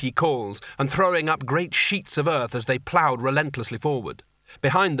vast creaky calls and throwing up great sheets of earth as they ploughed relentlessly forward.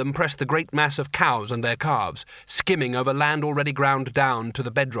 Behind them pressed the great mass of cows and their calves, skimming over land already ground down to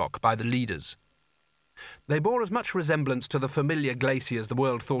the bedrock by the leaders. They bore as much resemblance to the familiar glaciers the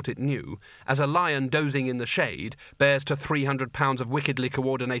world thought it knew as a lion dozing in the shade bears to 300 pounds of wickedly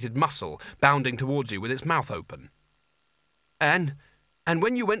coordinated muscle bounding towards you with its mouth open. And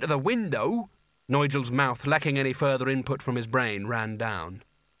when you went to the window..." Nigel's mouth, lacking any further input from his brain, ran down.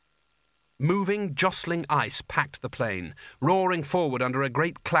 Moving, jostling ice packed the plain, roaring forward under a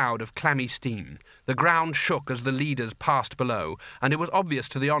great cloud of clammy steam. The ground shook as the leaders passed below, and it was obvious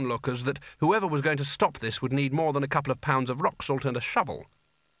to the onlookers that whoever was going to stop this would need more than a couple of pounds of rock salt and a shovel.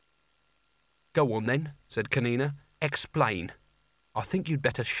 "Go on, then," said Kanina. "Explain. I think you'd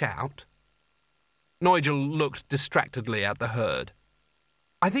better shout." Nigel looked distractedly at the herd.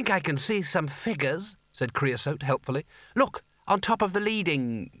 "I think I can see some figures," said Creosote helpfully. "Look, on top of the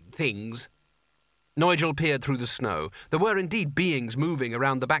leading things." Nigel peered through the snow. There were indeed beings moving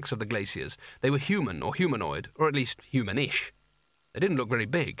around the backs of the glaciers. They were human or humanoid, or at least humanish. They didn't look very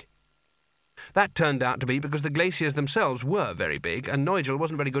big. That turned out to be because the glaciers themselves were very big, and Nigel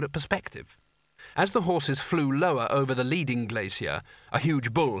wasn't very good at perspective. As the horses flew lower over the leading glacier, a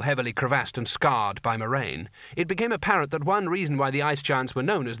huge bull heavily crevassed and scarred by moraine, it became apparent that one reason why the ice giants were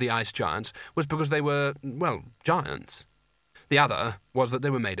known as the ice giants was because they were, well, giants. The other was that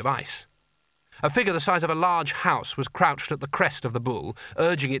they were made of ice. A figure the size of a large house was crouched at the crest of the bull,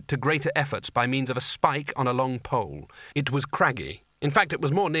 urging it to greater efforts by means of a spike on a long pole. It was craggy. In fact, it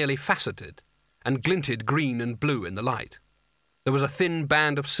was more nearly faceted, and glinted green and blue in the light. There was a thin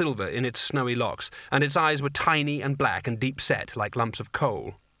band of silver in its snowy locks, and its eyes were tiny and black and deep-set like lumps of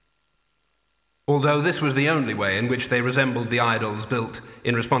coal. Although this was the only way in which they resembled the idols built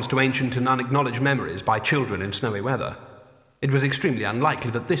in response to ancient and unacknowledged memories by children in snowy weather, it was extremely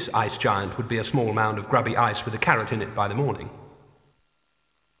unlikely that this ice giant would be a small mound of grubby ice with a carrot in it by the morning.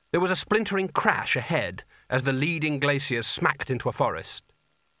 There was a splintering crash ahead as the leading glaciers smacked into a forest.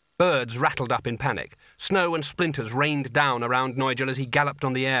 Birds rattled up in panic. Snow and splinters rained down around Nigel as he galloped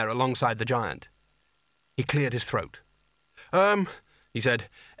on the air alongside the giant. He cleared his throat. He said,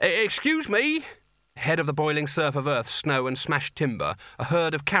 "Excuse me." Ahead of the boiling surf of earth, snow and smashed timber, a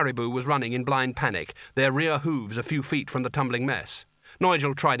herd of caribou was running in blind panic, their rear hooves a few feet from the tumbling mess.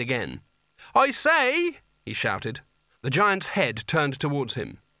 Nigel tried again. "I say," he shouted. The giant's head turned towards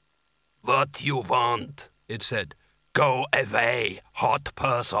him. "What you want?" it said. "Go away, hot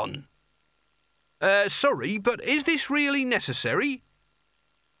person." Sorry, but is this really necessary?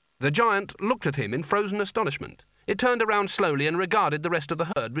 The giant looked at him in frozen astonishment. It turned around slowly and regarded the rest of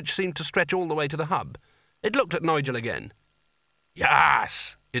the herd, which seemed to stretch all the way to the hub. It looked at Nigel again.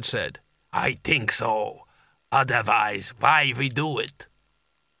 "Yes," it said. "I think so. Otherwise, why we do it?"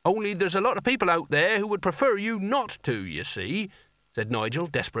 "Only there's a lot of people out there who would prefer you not to, you see," said Nigel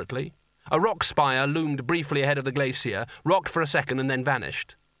desperately. A rock spire loomed briefly ahead of the glacier, rocked for a second and then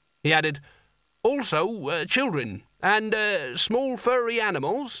vanished. He added, "Also, children, and small furry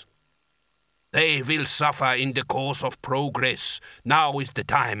animals." "They will suffer in the course of progress. Now is the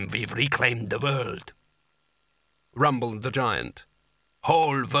time we've reclaimed the world," rumbled the giant.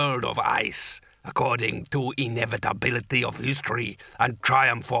 "Whole world of ice, according to inevitability of history and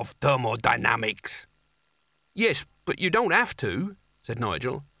triumph of thermodynamics." "Yes, but you don't have to," said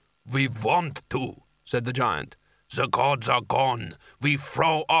Nigel. "We want to," said the giant. "The gods are gone. We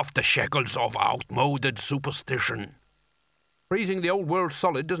throw off the shackles of outmoded superstition." "Freezing the old world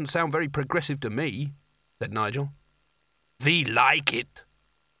solid doesn't sound very progressive to me," said Nigel. "We like it."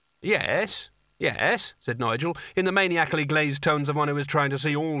 Yes, said Nigel, in the maniacally glazed tones of one who is trying to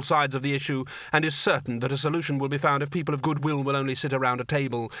see all sides of the issue and is certain that a solution will be found if people of goodwill will only sit around a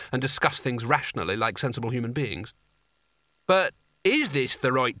table and discuss things rationally like sensible human beings. "But is this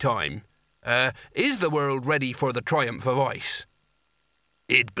the right time? Is the world ready for the triumph of ice?"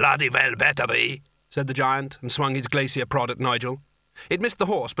 "It bloody well better be," said the giant, and swung his glacier prod at Nigel. It missed the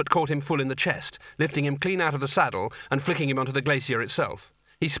horse, but caught him full in the chest, lifting him clean out of the saddle and flicking him onto the glacier itself.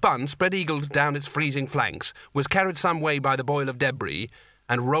 He spun, spread-eagled down its freezing flanks, was carried some way by the boil of debris,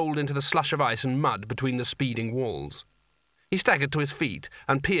 and rolled into the slush of ice and mud between the speeding walls. He staggered to his feet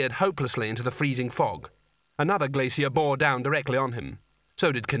and peered hopelessly into the freezing fog. Another glacier bore down directly on him.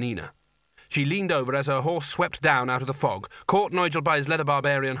 So did Kanina. She leaned over as her horse swept down out of the fog, caught Nigel by his leather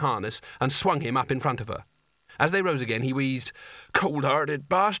barbarian harness, and swung him up in front of her. As they rose again, he wheezed, "Cold-hearted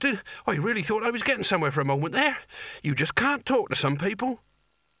bastard! I really thought I was getting somewhere for a moment there. You just can't talk to some people."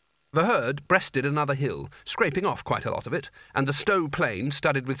 The herd breasted another hill, scraping off quite a lot of it, and the Stowe plain,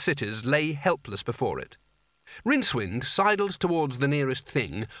 studded with cities, lay helpless before it. Rincewind sidled towards the nearest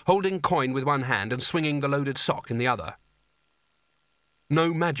thing, holding coin with one hand and swinging the loaded sock in the other.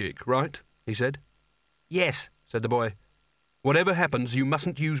 "No magic, right?" he said. "Yes," said the boy. "Whatever happens, you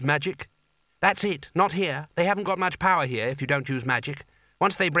mustn't use magic?" "That's it. Not here. They haven't got much power here if you don't use magic.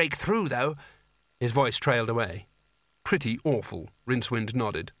 Once they break through, though—" His voice trailed away. "Pretty awful," Rincewind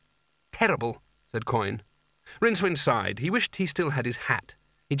nodded. "Terrible," said Coin. Rincewind sighed. He wished he still had his hat.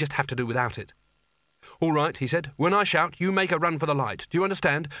 He'd just have to do without it. "All right," he said. "When I shout, you make a run for the light. Do you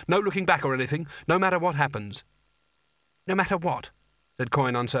understand? No looking back or anything, no matter what happens." "No matter what?" said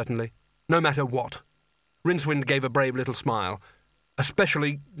Coin uncertainly. "No matter what." Rincewind gave a brave little smile.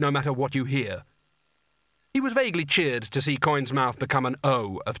 "Especially no matter what you hear." He was vaguely cheered to see Coin's mouth become an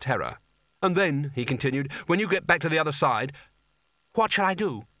O of terror. "And then," he continued, "when you get back to the other side—" "What shall I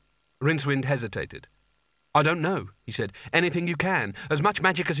do?" Rincewind hesitated. "I don't know," he said. "Anything you can. As much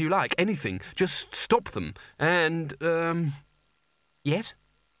magic as you like. Anything. Just stop them. And, "Yes?"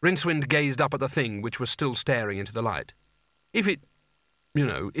 Rincewind gazed up at the thing, which was still staring into the light. If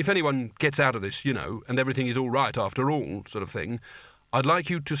anyone gets out of this, and everything is all right after all, sort of thing, I'd like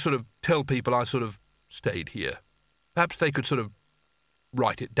you to sort of tell people I sort of stayed here. Perhaps they could sort of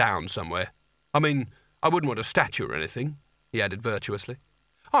write it down somewhere. I mean, I wouldn't want a statue or anything," he added virtuously.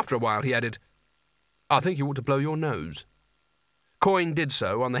 After a while he added, "I think you ought to blow your nose." Coin did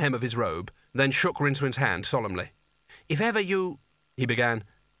so on the hem of his robe, then shook Rincewind's hand solemnly. "If ever you—" he began.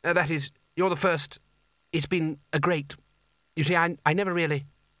 "That is, you're the first. It's been a great— You see, I never really—"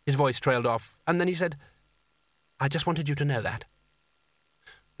 His voice trailed off, and then he said, "I just wanted you to know that."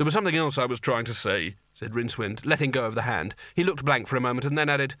 "There was something else I was trying to say," said Rincewind, letting go of the hand. He looked blank for a moment and then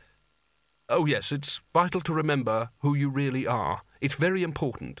added, "Oh yes, it's vital to remember who you really are. It's very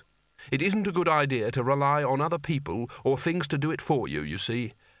important. It isn't a good idea to rely on other people or things to do it for you, you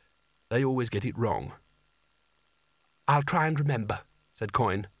see. They always get it wrong." "I'll try and remember," said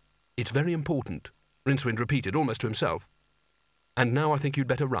Coin. "It's very important," Rincewind repeated, almost to himself. "And now I think you'd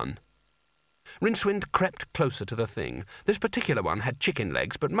better run." Rincewind crept closer to the thing. This particular one had chicken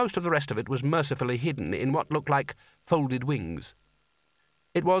legs, but most of the rest of it was mercifully hidden in what looked like folded wings.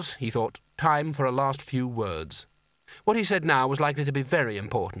 It was, he thought, time for a last few words. What he said now was likely to be very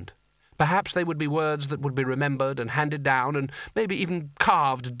important. Perhaps they would be words that would be remembered and handed down and maybe even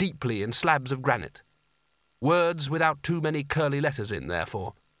carved deeply in slabs of granite. Words without too many curly letters in,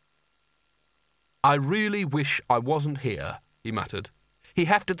 therefore. "I really wish I wasn't here," he muttered. He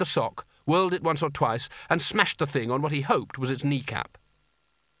hefted the sock, whirled it once or twice, and smashed the thing on what he hoped was its kneecap.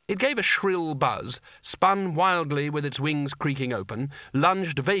 It gave a shrill buzz, spun wildly with its wings creaking open,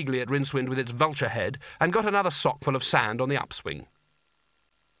 lunged vaguely at Rincewind with its vulture head, and got another sockful of sand on the upswing.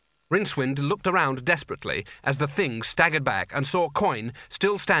 Rincewind looked around desperately as the thing staggered back and saw Coin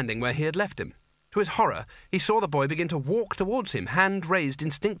still standing where he had left him. To his horror, he saw the boy begin to walk towards him, hand raised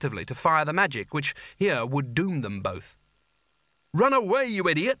instinctively to fire the magic, which here would doom them both. "Run away, you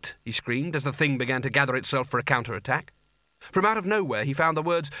idiot!" he screamed as the thing began to gather itself for a counter-attack. From out of nowhere he found the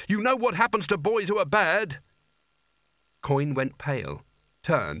words, "You know what happens to boys who are bad!" Coin went pale,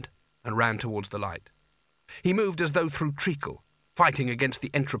 turned, and ran towards the light. He moved as though through treacle, fighting against the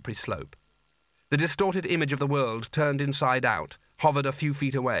entropy slope. The distorted image of the world turned inside out, hovered a few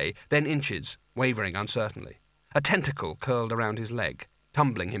feet away, then inches, wavering uncertainly. A tentacle curled around his leg,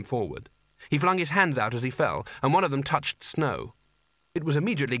 tumbling him forward. He flung his hands out as he fell, and one of them touched snow. It was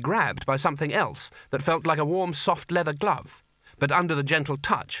immediately grabbed by something else that felt like a warm, soft leather glove, but under the gentle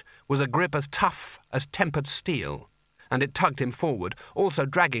touch was a grip as tough as tempered steel, and it tugged him forward, also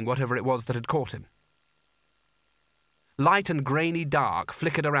dragging whatever it was that had caught him. Light and grainy dark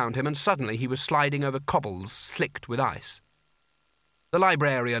flickered around him, and suddenly he was sliding over cobbles slicked with ice. The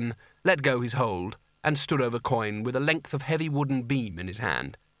librarian let go his hold and stood over Coin with a length of heavy wooden beam in his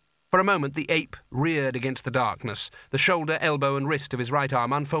hand. For a moment the ape reared against the darkness, the shoulder, elbow, and wrist of his right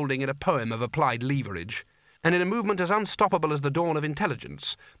arm unfolding in a poem of applied leverage, and in a movement as unstoppable as the dawn of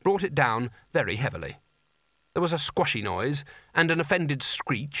intelligence, brought it down very heavily. There was a squashy noise, and an offended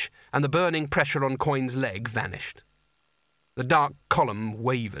screech, and the burning pressure on Coin's leg vanished. The dark column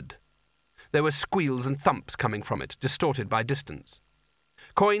wavered. There were squeals and thumps coming from it, distorted by distance.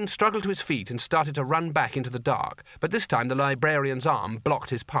 Coin struggled to his feet and started to run back into the dark, but this time the librarian's arm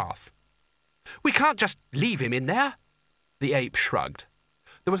blocked his path. "We can't just leave him in there." The ape shrugged.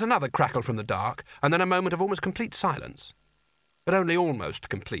 There was another crackle from the dark, and then a moment of almost complete silence. But only almost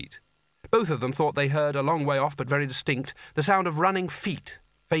complete. Both of them thought they heard, a long way off but very distinct, the sound of running feet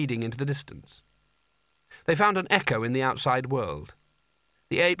fading into the distance. They found an echo in the outside world.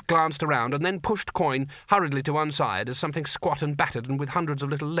 The ape glanced around and then pushed Coin hurriedly to one side as something squat and battered and with hundreds of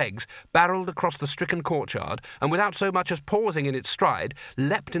little legs barreled across the stricken courtyard and without so much as pausing in its stride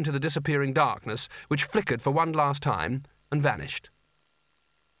leapt into the disappearing darkness, which flickered for one last time and vanished.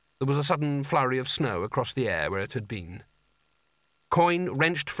 There was a sudden flurry of snow across the air where it had been. Coin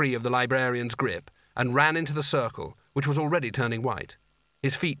wrenched free of the librarian's grip and ran into the circle, which was already turning white.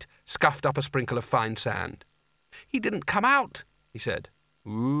 His feet scuffed up a sprinkle of fine sand. "He didn't come out," he said.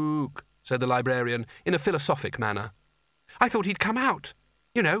 "Ook," said the librarian in a philosophic manner. "I thought he'd come out.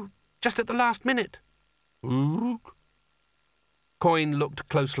 You know, just at the last minute." "Ook." Coin looked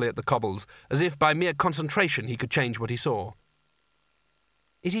closely at the cobbles, as if by mere concentration he could change what he saw.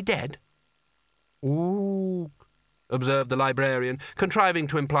 "Is he dead?" "Ook," observed the librarian, contriving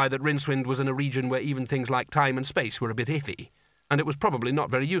to imply that Rincewind was in a region where even things like time and space were a bit iffy, and it was probably not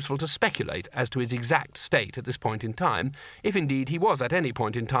very useful to speculate as to his exact state at this point in time, if indeed he was at any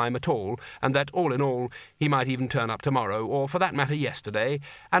point in time at all, and that, all in all, he might even turn up tomorrow, or for that matter yesterday,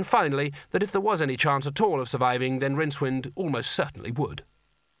 and finally, that if there was any chance at all of surviving, then Rincewind almost certainly would.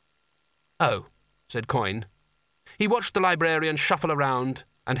 "Oh," said Coin. He watched the librarian shuffle around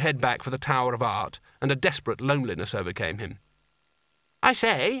and head back for the Tower of Art, and a desperate loneliness overcame him. "I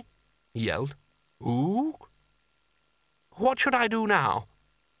say," he yelled. "Ook?" "What should I do now?"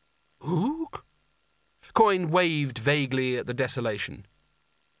 "Ook?" Coin waved vaguely at the desolation.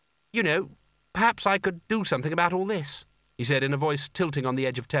 "You know, perhaps I could do something about all this," he said in a voice tilting on the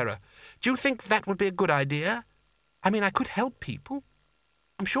edge of terror. "Do you think that would be a good idea? I mean, I could help people.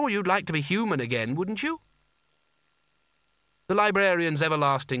 I'm sure you'd like to be human again, wouldn't you?" The librarian's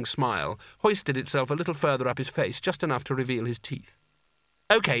everlasting smile hoisted itself a little further up his face, just enough to reveal his teeth.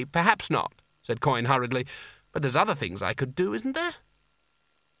 "OK, perhaps not," said Coin hurriedly, "but there's other things I could do, isn't there?"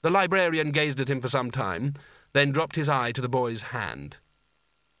 The librarian gazed at him for some time, then dropped his eye to the boy's hand.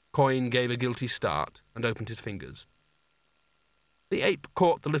 Coin gave a guilty start and opened his fingers. The ape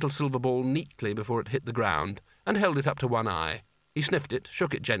caught the little silver ball neatly before it hit the ground and held it up to one eye. He sniffed it,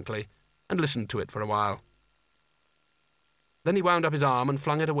 shook it gently, and listened to it for a while. Then he wound up his arm and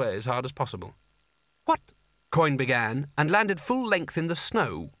flung it away as hard as possible. "What?" Coin began, and landed full length in the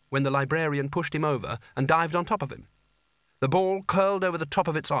snow when the librarian pushed him over and dived on top of him. The ball curled over the top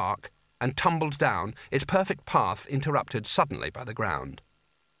of its arc and tumbled down, its perfect path interrupted suddenly by the ground.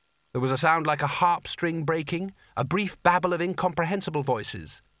 There was a sound like a harp string breaking, a brief babble of incomprehensible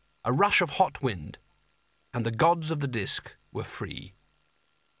voices, a rush of hot wind, and the gods of the disc were free.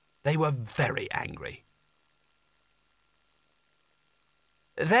 They were very angry.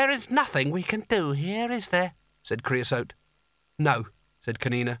 "There is nothing we can do here, is there?" said Creosote. "No," said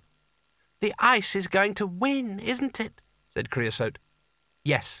Canina. "The ice is going to win, isn't it?" said Creosote.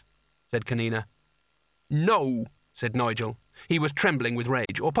 "Yes," said Canina. "No," said Nigel. He was trembling with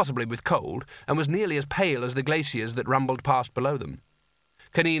rage, or possibly with cold, and was nearly as pale as the glaciers that rumbled past below them.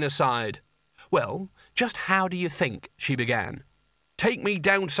 Canina sighed. "Well, just how do you think?" she began. "Take me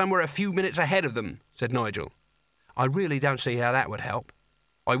down somewhere a few minutes ahead of them," said Nigel. "I really don't see how that would help."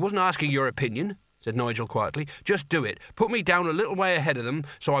 "I wasn't asking your opinion," said Nigel quietly. "Just do it. Put me down a little way ahead of them,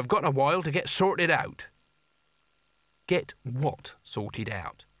 so I've got a while to get sorted out." "Get what sorted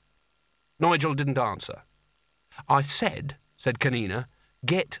out?" Nigel didn't answer. "I said," said Canina,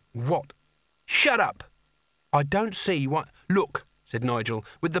 "get what?" "Shut up!" "I don't see what—" "Look," said Nigel,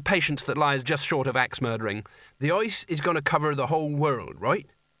 with the patience that lies just short of axe murdering. "The ice is going to cover the whole world, right?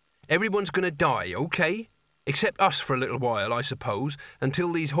 Everyone's going to die, okay? Except us for a little while, I suppose,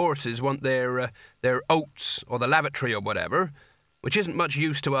 until these horses want their oats or the lavatory or whatever, which isn't much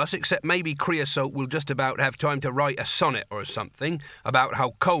use to us, except maybe Creosote will just about have time to write a sonnet or something about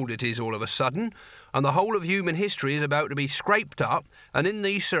how cold it is all of a sudden, and the whole of human history is about to be scraped up, and in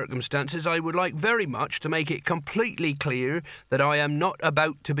these circumstances I would like very much to make it completely clear that I am not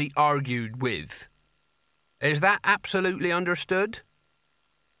about to be argued with. Is that absolutely understood?"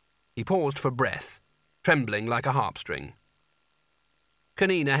 He paused for breath, trembling like a harp-string.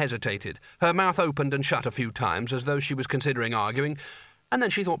 Canina hesitated. Her mouth opened and shut a few times, as though she was considering arguing, and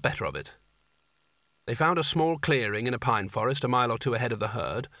then she thought better of it. They found a small clearing in a pine forest a mile or two ahead of the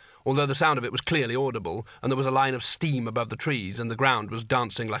herd, although the sound of it was clearly audible, and there was a line of steam above the trees, and the ground was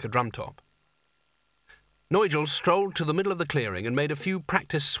dancing like a drum-top. Nigel strolled to the middle of the clearing and made a few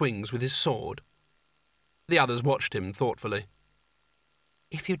practice swings with his sword. The others watched him thoughtfully.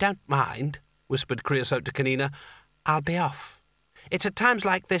 "If you don't mind," whispered Creosote to Canina, "I'll be off. It's at times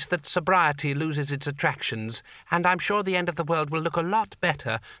like this that sobriety loses its attractions, and I'm sure the end of the world will look a lot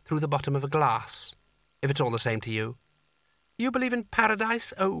better through the bottom of a glass, if it's all the same to you. You believe in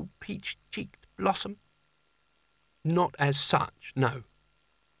paradise, oh peach-cheeked blossom?" "Not as such, no."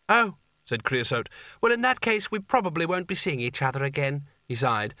 "Oh," said Creosote. "well, in that case we probably won't be seeing each other again." He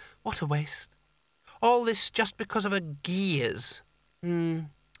sighed. "What a waste. All this just because of a gears.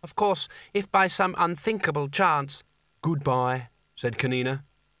 Of course, if by some unthinkable chance—" "Goodbye," said Canina.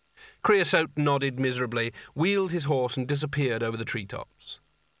 Creosote nodded miserably, wheeled his horse and disappeared over the treetops.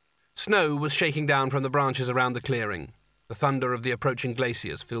 Snow was shaking down from the branches around the clearing. The thunder of the approaching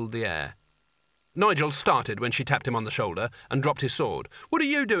glaciers filled the air. Nigel started when she tapped him on the shoulder and dropped his sword. "What are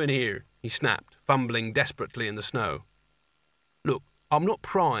you doing here?" he snapped, fumbling desperately in the snow. "Look, I'm not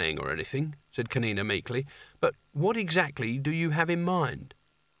prying or anything," said Canina meekly, "but what exactly do you have in mind?"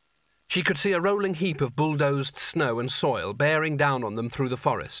 She could see a rolling heap of bulldozed snow and soil bearing down on them through the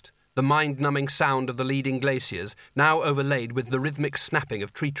forest, the mind-numbing sound of the leading glaciers now overlaid with the rhythmic snapping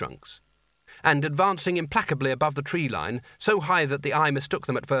of tree trunks. And advancing implacably above the tree line, so high that the eye mistook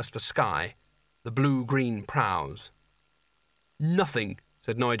them at first for sky, the blue-green prows. "Nothing,"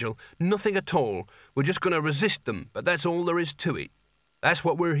 said Nigel. "Nothing at all. We're just going to resist them, but that's all there is to it. That's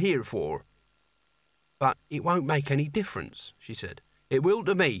what we're here for." "But it won't make any difference," she said. "It will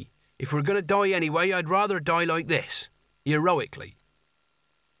to me. If we're going to die anyway, I'd rather die like this, heroically."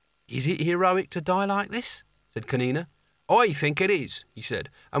 "Is it heroic to die like this?" said Canina. "I think it is," he said.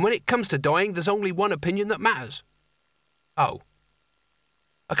 "And when it comes to dying, there's only one opinion that matters." "Oh."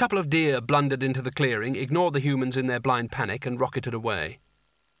 A couple of deer blundered into the clearing, ignored the humans in their blind panic, and rocketed away.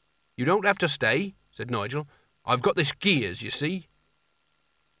 "You don't have to stay," said Nigel. "I've got this gears, you see."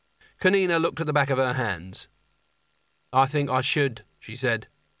 Canina looked at the back of her hands. "I think I should," she said,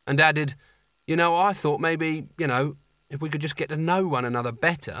 and added, I thought maybe, if we could just get to know one another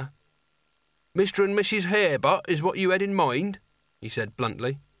better." "Mr. and Mrs. Harebutt is what you had in mind?" he said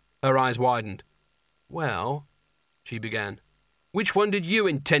bluntly. Her eyes widened. "Well," she began. "Which one did you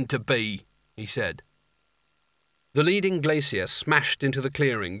intend to be?" he said. The leading glacier smashed into the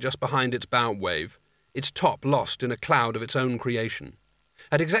clearing just behind its bow wave, its top lost in a cloud of its own creation.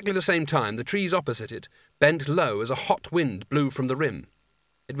 At exactly the same time, the trees opposite it bent low as a hot wind blew from the rim.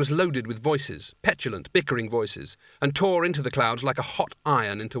 It was loaded with voices, petulant, bickering voices, and tore into the clouds like a hot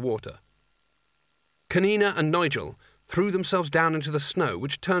iron into water. Canina and Nigel threw themselves down into the snow,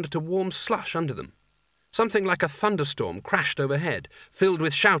 which turned to warm slush under them. Something like a thunderstorm crashed overhead, filled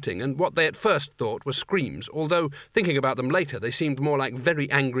with shouting and what they at first thought were screams, although, thinking about them later, they seemed more like very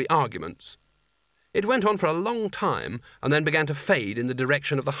angry arguments. It went on for a long time, and then began to fade in the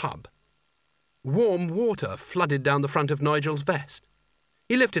direction of the hub. Warm water flooded down the front of Nigel's vest.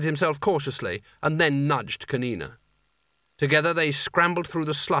 He lifted himself cautiously and then nudged Kanina. Together they scrambled through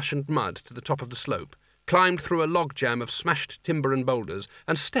the slush and mud to the top of the slope, climbed through a logjam of smashed timber and boulders,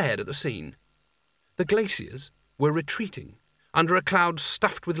 and stared at the scene. The glaciers were retreating, under a cloud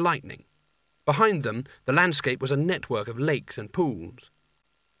stuffed with lightning. Behind them, the landscape was a network of lakes and pools.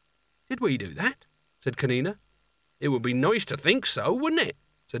 "Did we do that?" said Kanina. "It would be nice to think so, wouldn't it?"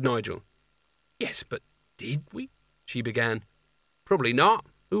 said Nigel. "Yes, but did we?" she began. "Probably not.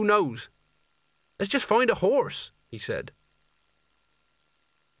 Who knows? Let's just find a horse," he said.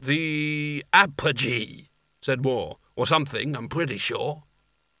 "The apogee," said War, "or something, I'm pretty sure."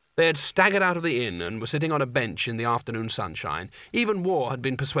 They had staggered out of the inn and were sitting on a bench in the afternoon sunshine. Even War had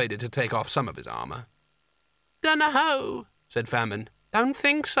been persuaded to take off some of his armour. "Dunno," said Famine. "Don't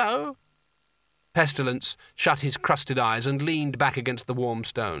think so." Pestilence shut his crusted eyes and leaned back against the warm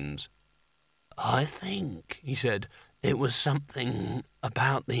stones. "I think," he said, "it was something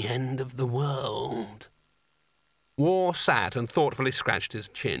about the end of the world." War sat and thoughtfully scratched his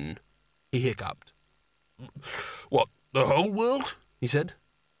chin. He hiccuped. "What, the whole world?" he said.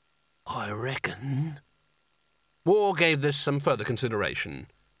 "I reckon." War gave this some further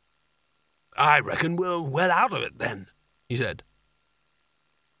consideration. "I reckon we're well out of it, then," he said.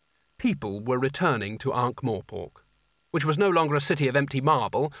 People were returning to Ankh-Morpork, which was no longer a city of empty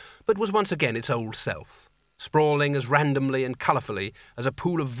marble, but was once again its old self, sprawling as randomly and colourfully as a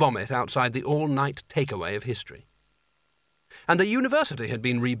pool of vomit outside the all-night takeaway of history. And the university had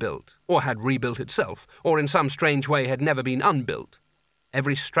been rebuilt, or had rebuilt itself, or in some strange way had never been unbuilt.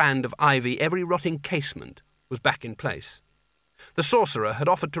 Every strand of ivy, every rotting casement was back in place. The sorcerer had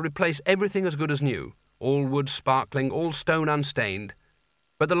offered to replace everything as good as new, all wood sparkling, all stone unstained,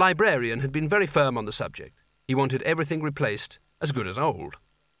 but the librarian had been very firm on the subject. He wanted everything replaced as good as old.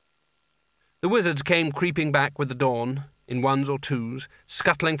 The wizards came creeping back with the dawn, in ones or twos,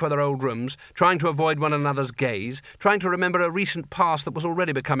 scuttling for their old rooms, trying to avoid one another's gaze, trying to remember a recent past that was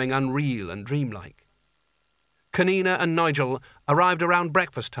already becoming unreal and dreamlike. Kanina and Nigel arrived around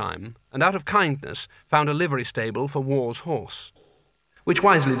breakfast time, and out of kindness found a livery stable for War's horse, which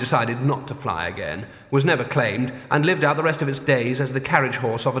wisely decided not to fly again, was never claimed, and lived out the rest of its days as the carriage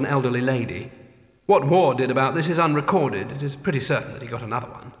horse of an elderly lady. What War did about this is unrecorded. It is pretty certain that he got another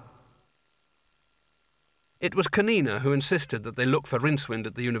one. It was Kanina who insisted that they look for Rincewind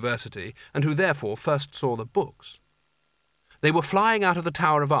at the university, and who therefore first saw the books. They were flying out of the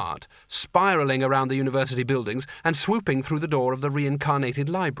Tower of Art, spiralling around the university buildings, and swooping through the door of the reincarnated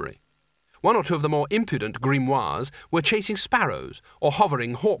library. One or two of the more impudent grimoires were chasing sparrows, or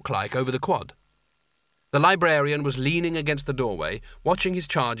hovering hawk-like over the quad. The librarian was leaning against the doorway, watching his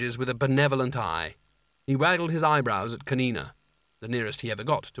charges with a benevolent eye. He waggled his eyebrows at Kanina, the nearest he ever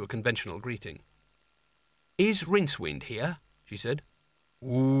got to a conventional greeting. "Is Rincewind here?" she said.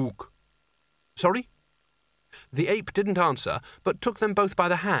 "Ook." "Sorry?" The ape didn't answer, but took them both by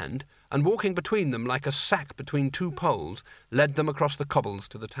the hand, and walking between them like a sack between two poles, led them across the cobbles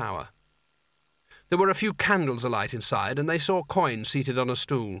to the tower. There were a few candles alight inside, and they saw Coin seated on a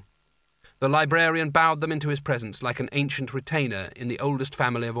stool. The librarian bowed them into his presence like an ancient retainer in the oldest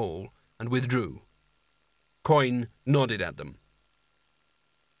family of all, and withdrew. Coin nodded at them.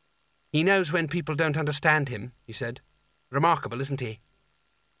 "He knows when people don't understand him," he said. "Remarkable, isn't he?"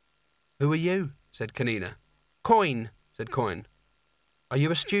 "Who are you?" said Kanina. "Coin," said Coin. "Are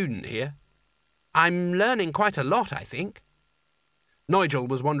you a student here?" "I'm learning quite a lot, I think." Nigel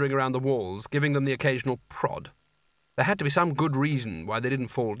was wandering around the walls, giving them the occasional prod. There had to be some good reason why they didn't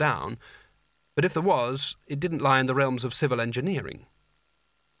fall down, but if there was, it didn't lie in the realms of civil engineering.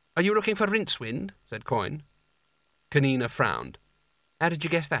 "Are you looking for Rincewind?" said Coin. Kanina frowned. "How did you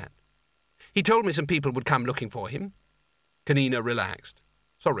guess that?" "He told me some people would come looking for him." Kanina relaxed.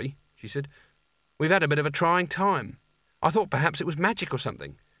 "Sorry," she said. "We've had a bit of a trying time. I thought perhaps it was magic or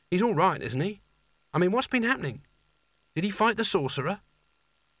something. He's all right, isn't he? I mean, what's been happening? Did he fight the sorcerer?"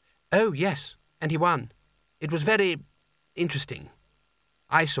 "Oh, yes, and he won. It was very interesting.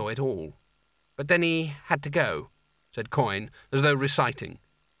 I saw it all. But then he had to go," said Coin, as though reciting.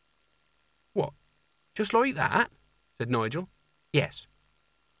 "What, just like that?" said Nigel. "Yes."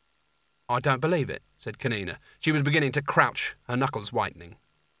 "I don't believe it," said Kanina. She was beginning to crouch, her knuckles whitening.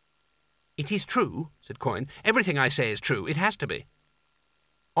 "It is true," said Coin. "Everything I say is true. It has to be."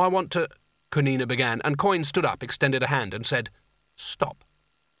 "I want to—" Kanina began, and Coin stood up, extended a hand, and said, "Stop."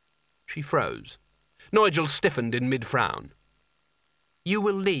 She froze. Nigel stiffened in mid-frown. "You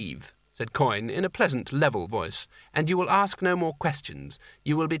will leave," said Coin, in a pleasant, level voice, "and you will ask no more questions.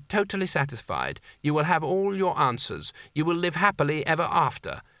 You will be totally satisfied. You will have all your answers. You will live happily ever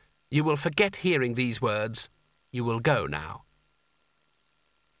after. You will forget hearing these words. You will go now."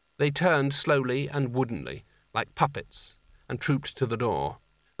 They turned slowly and woodenly, like puppets, and trooped to the door.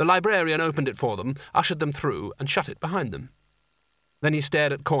 The librarian opened it for them, ushered them through, and shut it behind them. Then he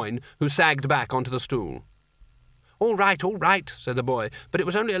stared at Coin, who sagged back onto the stool. All right, said the boy, but it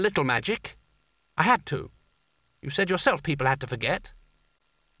was only a little magic. I had to. You said yourself people had to forget.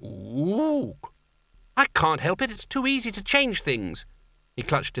 Ooh. I can't help it, it's too easy to change things. He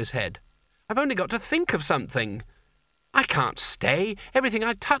clutched his head. I've only got to think of something. I can't stay. Everything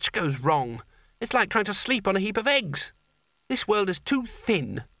I touch goes wrong. It's like trying to sleep on a heap of eggs. This world is too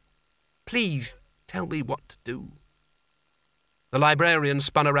thin. Please tell me what to do. The librarian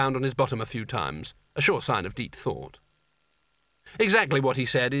spun around on his bottom a few times, a sure sign of deep thought. Exactly what he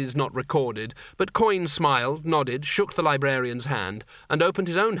said is not recorded, but Coin smiled, nodded, shook the librarian's hand, and opened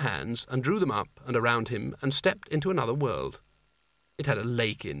his own hands and drew them up and around him and stepped into another world. It had a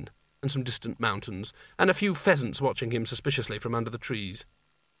lake in, and some distant mountains, and a few pheasants watching him suspiciously from under the trees.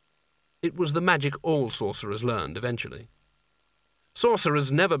 It was the magic all sorcerers learned eventually.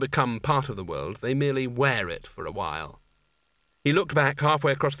 Sorcerers never become part of the world, they merely wear it for a while. He looked back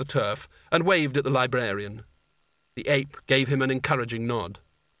halfway across the turf and waved at the librarian. The ape gave him an encouraging nod.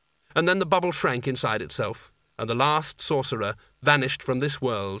 And then the bubble shrank inside itself, and the last sorcerer vanished from this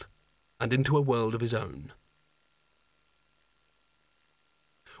world and into a world of his own.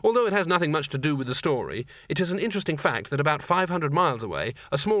 Although it has nothing much to do with the story, it is an interesting fact that about 500 miles away,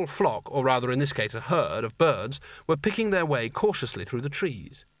 a small flock, or rather in this case a herd, of birds were picking their way cautiously through the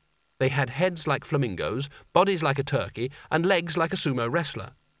trees. They had heads like flamingos, bodies like a turkey, and legs like a sumo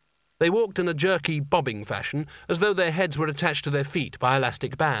wrestler. They walked in a jerky, bobbing fashion, as though their heads were attached to their feet by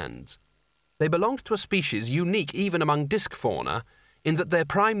elastic bands. They belonged to a species unique even among disc fauna, in that their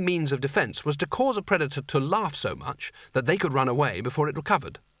prime means of defence was to cause a predator to laugh so much that they could run away before it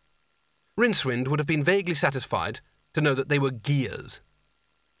recovered. Rincewind would have been vaguely satisfied to know that they were gears.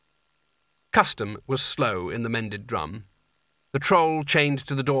 Custom was slow in the mended drum. The troll chained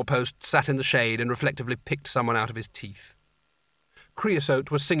to the doorpost sat in the shade and reflectively picked someone out of his teeth.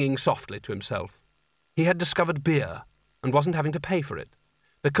 Creosote was singing softly to himself. He had discovered beer and wasn't having to pay for it,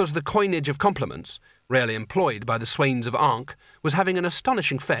 because the coinage of compliments, rarely employed by the swains of Ankh, was having an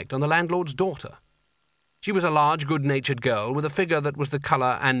astonishing effect on the landlord's daughter. She was a large, good-natured girl with a figure that was the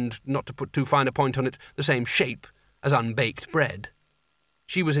colour and, not to put too fine a point on it, the same shape as unbaked bread.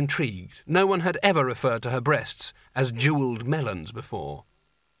 She was intrigued. No one had ever referred to her breasts as jewelled melons before.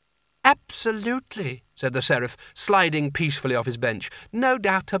 "Absolutely," said the seraph, sliding peacefully off his bench. "No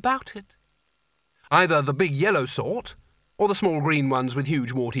doubt about it." "Either the big yellow sort, or the small green ones with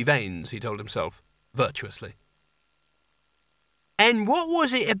huge warty veins," he told himself, virtuously. "And what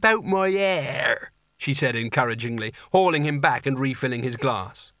was it about my hair?" she said encouragingly, hauling him back and refilling his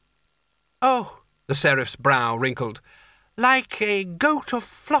glass. "Oh," the seraph's brow wrinkled, "like a goat of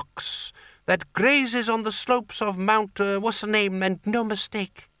flocks that grazes on the slopes of Mount what's-the-name, and no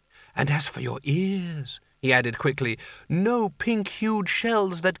mistake. And as for your ears," he added quickly, "no pink-hued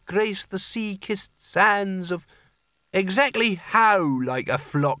shells that grace the sea-kissed sands of—" "Exactly how like a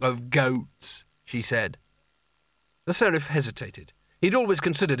flock of goats?" she said. The seraph hesitated. He'd always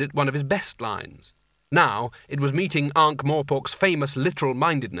considered it one of his best lines. Now it was meeting Ankh-Morpork's famous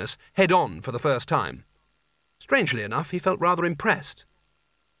literal-mindedness head-on for the first time. Strangely enough, he felt rather impressed.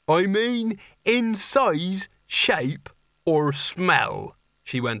 "I mean, in size, shape, or smell,"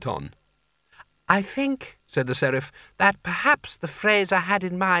 she went on. "I think," said the seraph, "that perhaps the phrase I had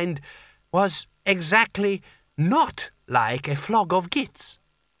in mind was exactly not like a flog of gits."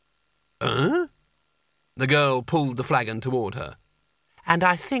 "Huh?" The girl pulled the flagon toward her. "And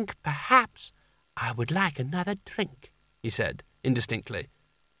I think perhaps I would like another drink," he said, indistinctly.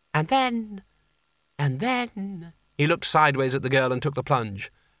 And then... He looked sideways at the girl and took the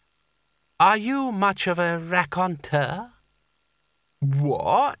plunge. "Are you much of a raconteur?"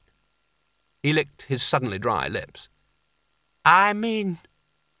 "What?" He licked his suddenly dry lips. "I mean,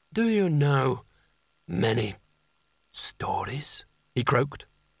 do you know many stories?" he croaked.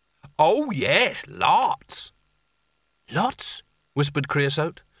 "Oh, yes, lots." "Lots?" whispered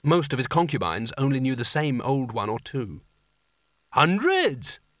Creosote. Most of his concubines only knew the same old one or two.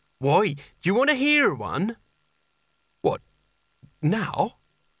 "Hundreds. Why, do you want to hear one?" "What, now?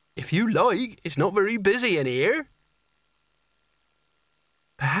 If you like, it's not very busy in here."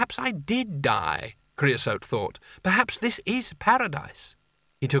 Perhaps I did die, Creosote thought. Perhaps this is paradise.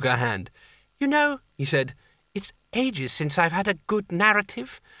 He took her hand. "You know," he said, "it's ages since I've had a good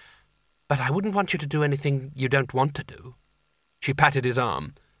narrative, but I wouldn't want you to do anything you don't want to do." She patted his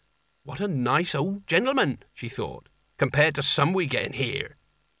arm. "What a nice old gentleman," she thought, "compared to some we get in here."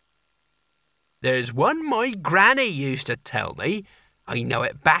 "There's one my granny used to tell me. I know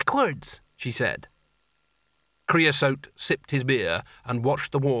it backwards, she said. Creosote sipped his beer and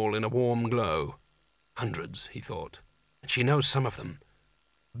watched the wall in a warm glow. Hundreds, he thought, and she knows some of them.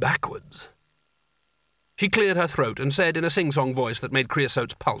 Backwards. She cleared her throat and said in a sing-song voice that made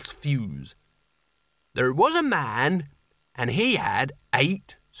Creosote's pulse fuse, There was a man, and he had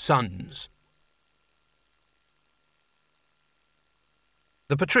 8 sons.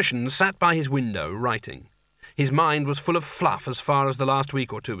 The patrician sat by his window, writing. His mind was full of fluff as far as the last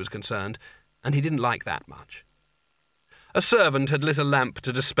week or two was concerned, and he didn't like that much. A servant had lit a lamp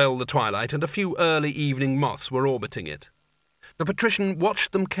to dispel the twilight, and a few early evening moths were orbiting it. The patrician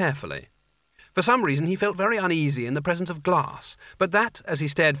watched them carefully. For some reason he felt very uneasy in the presence of glass, but that, as he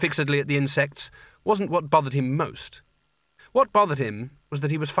stared fixedly at the insects, wasn't what bothered him most. What bothered him was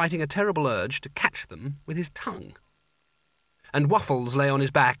that he was fighting a terrible urge to catch them with his tongue. And Waffles lay on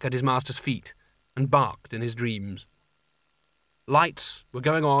his back at his master's feet and barked in his dreams. Lights were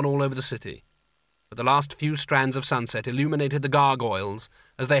going on all over the city, but the last few strands of sunset illuminated the gargoyles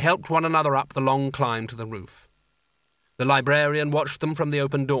as they helped one another up the long climb to the roof. The librarian watched them from the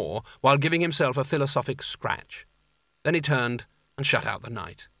open door while giving himself a philosophic scratch. Then he turned and shut out the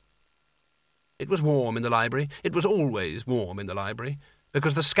night. It was warm in the library. It was always warm in the library,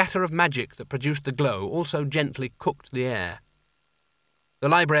 because the scatter of magic that produced the glow also gently cooked the air. The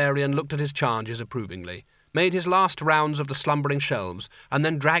librarian looked at his charges approvingly, made his last rounds of the slumbering shelves, and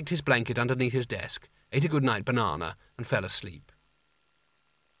then dragged his blanket underneath his desk, ate a good-night banana, and fell asleep.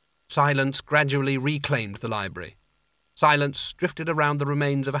 Silence gradually reclaimed the library. Silence drifted around the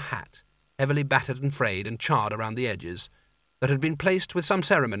remains of a hat, heavily battered and frayed and charred around the edges, that had been placed with some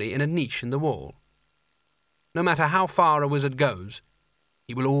ceremony in a niche in the wall. No matter how far a wizard goes,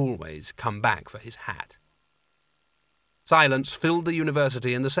 he will always come back for his hat. Silence filled the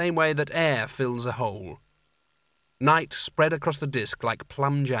university in the same way that air fills a hole. Night spread across the disk like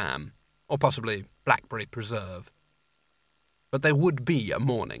plum jam, or possibly blackberry preserve. But there would be a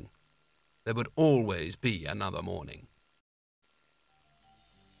morning. There would always be another morning.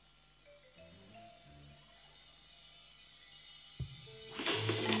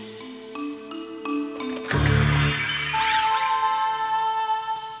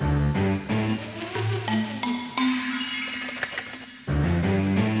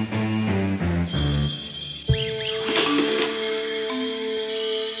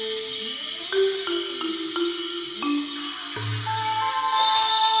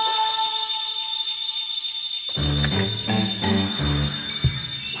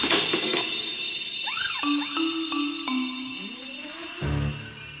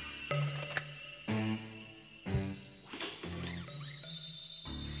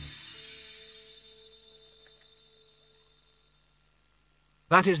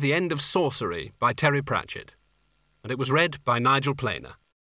 That is the end of Sourcery by Terry Pratchett, and it was read by Nigel Planer.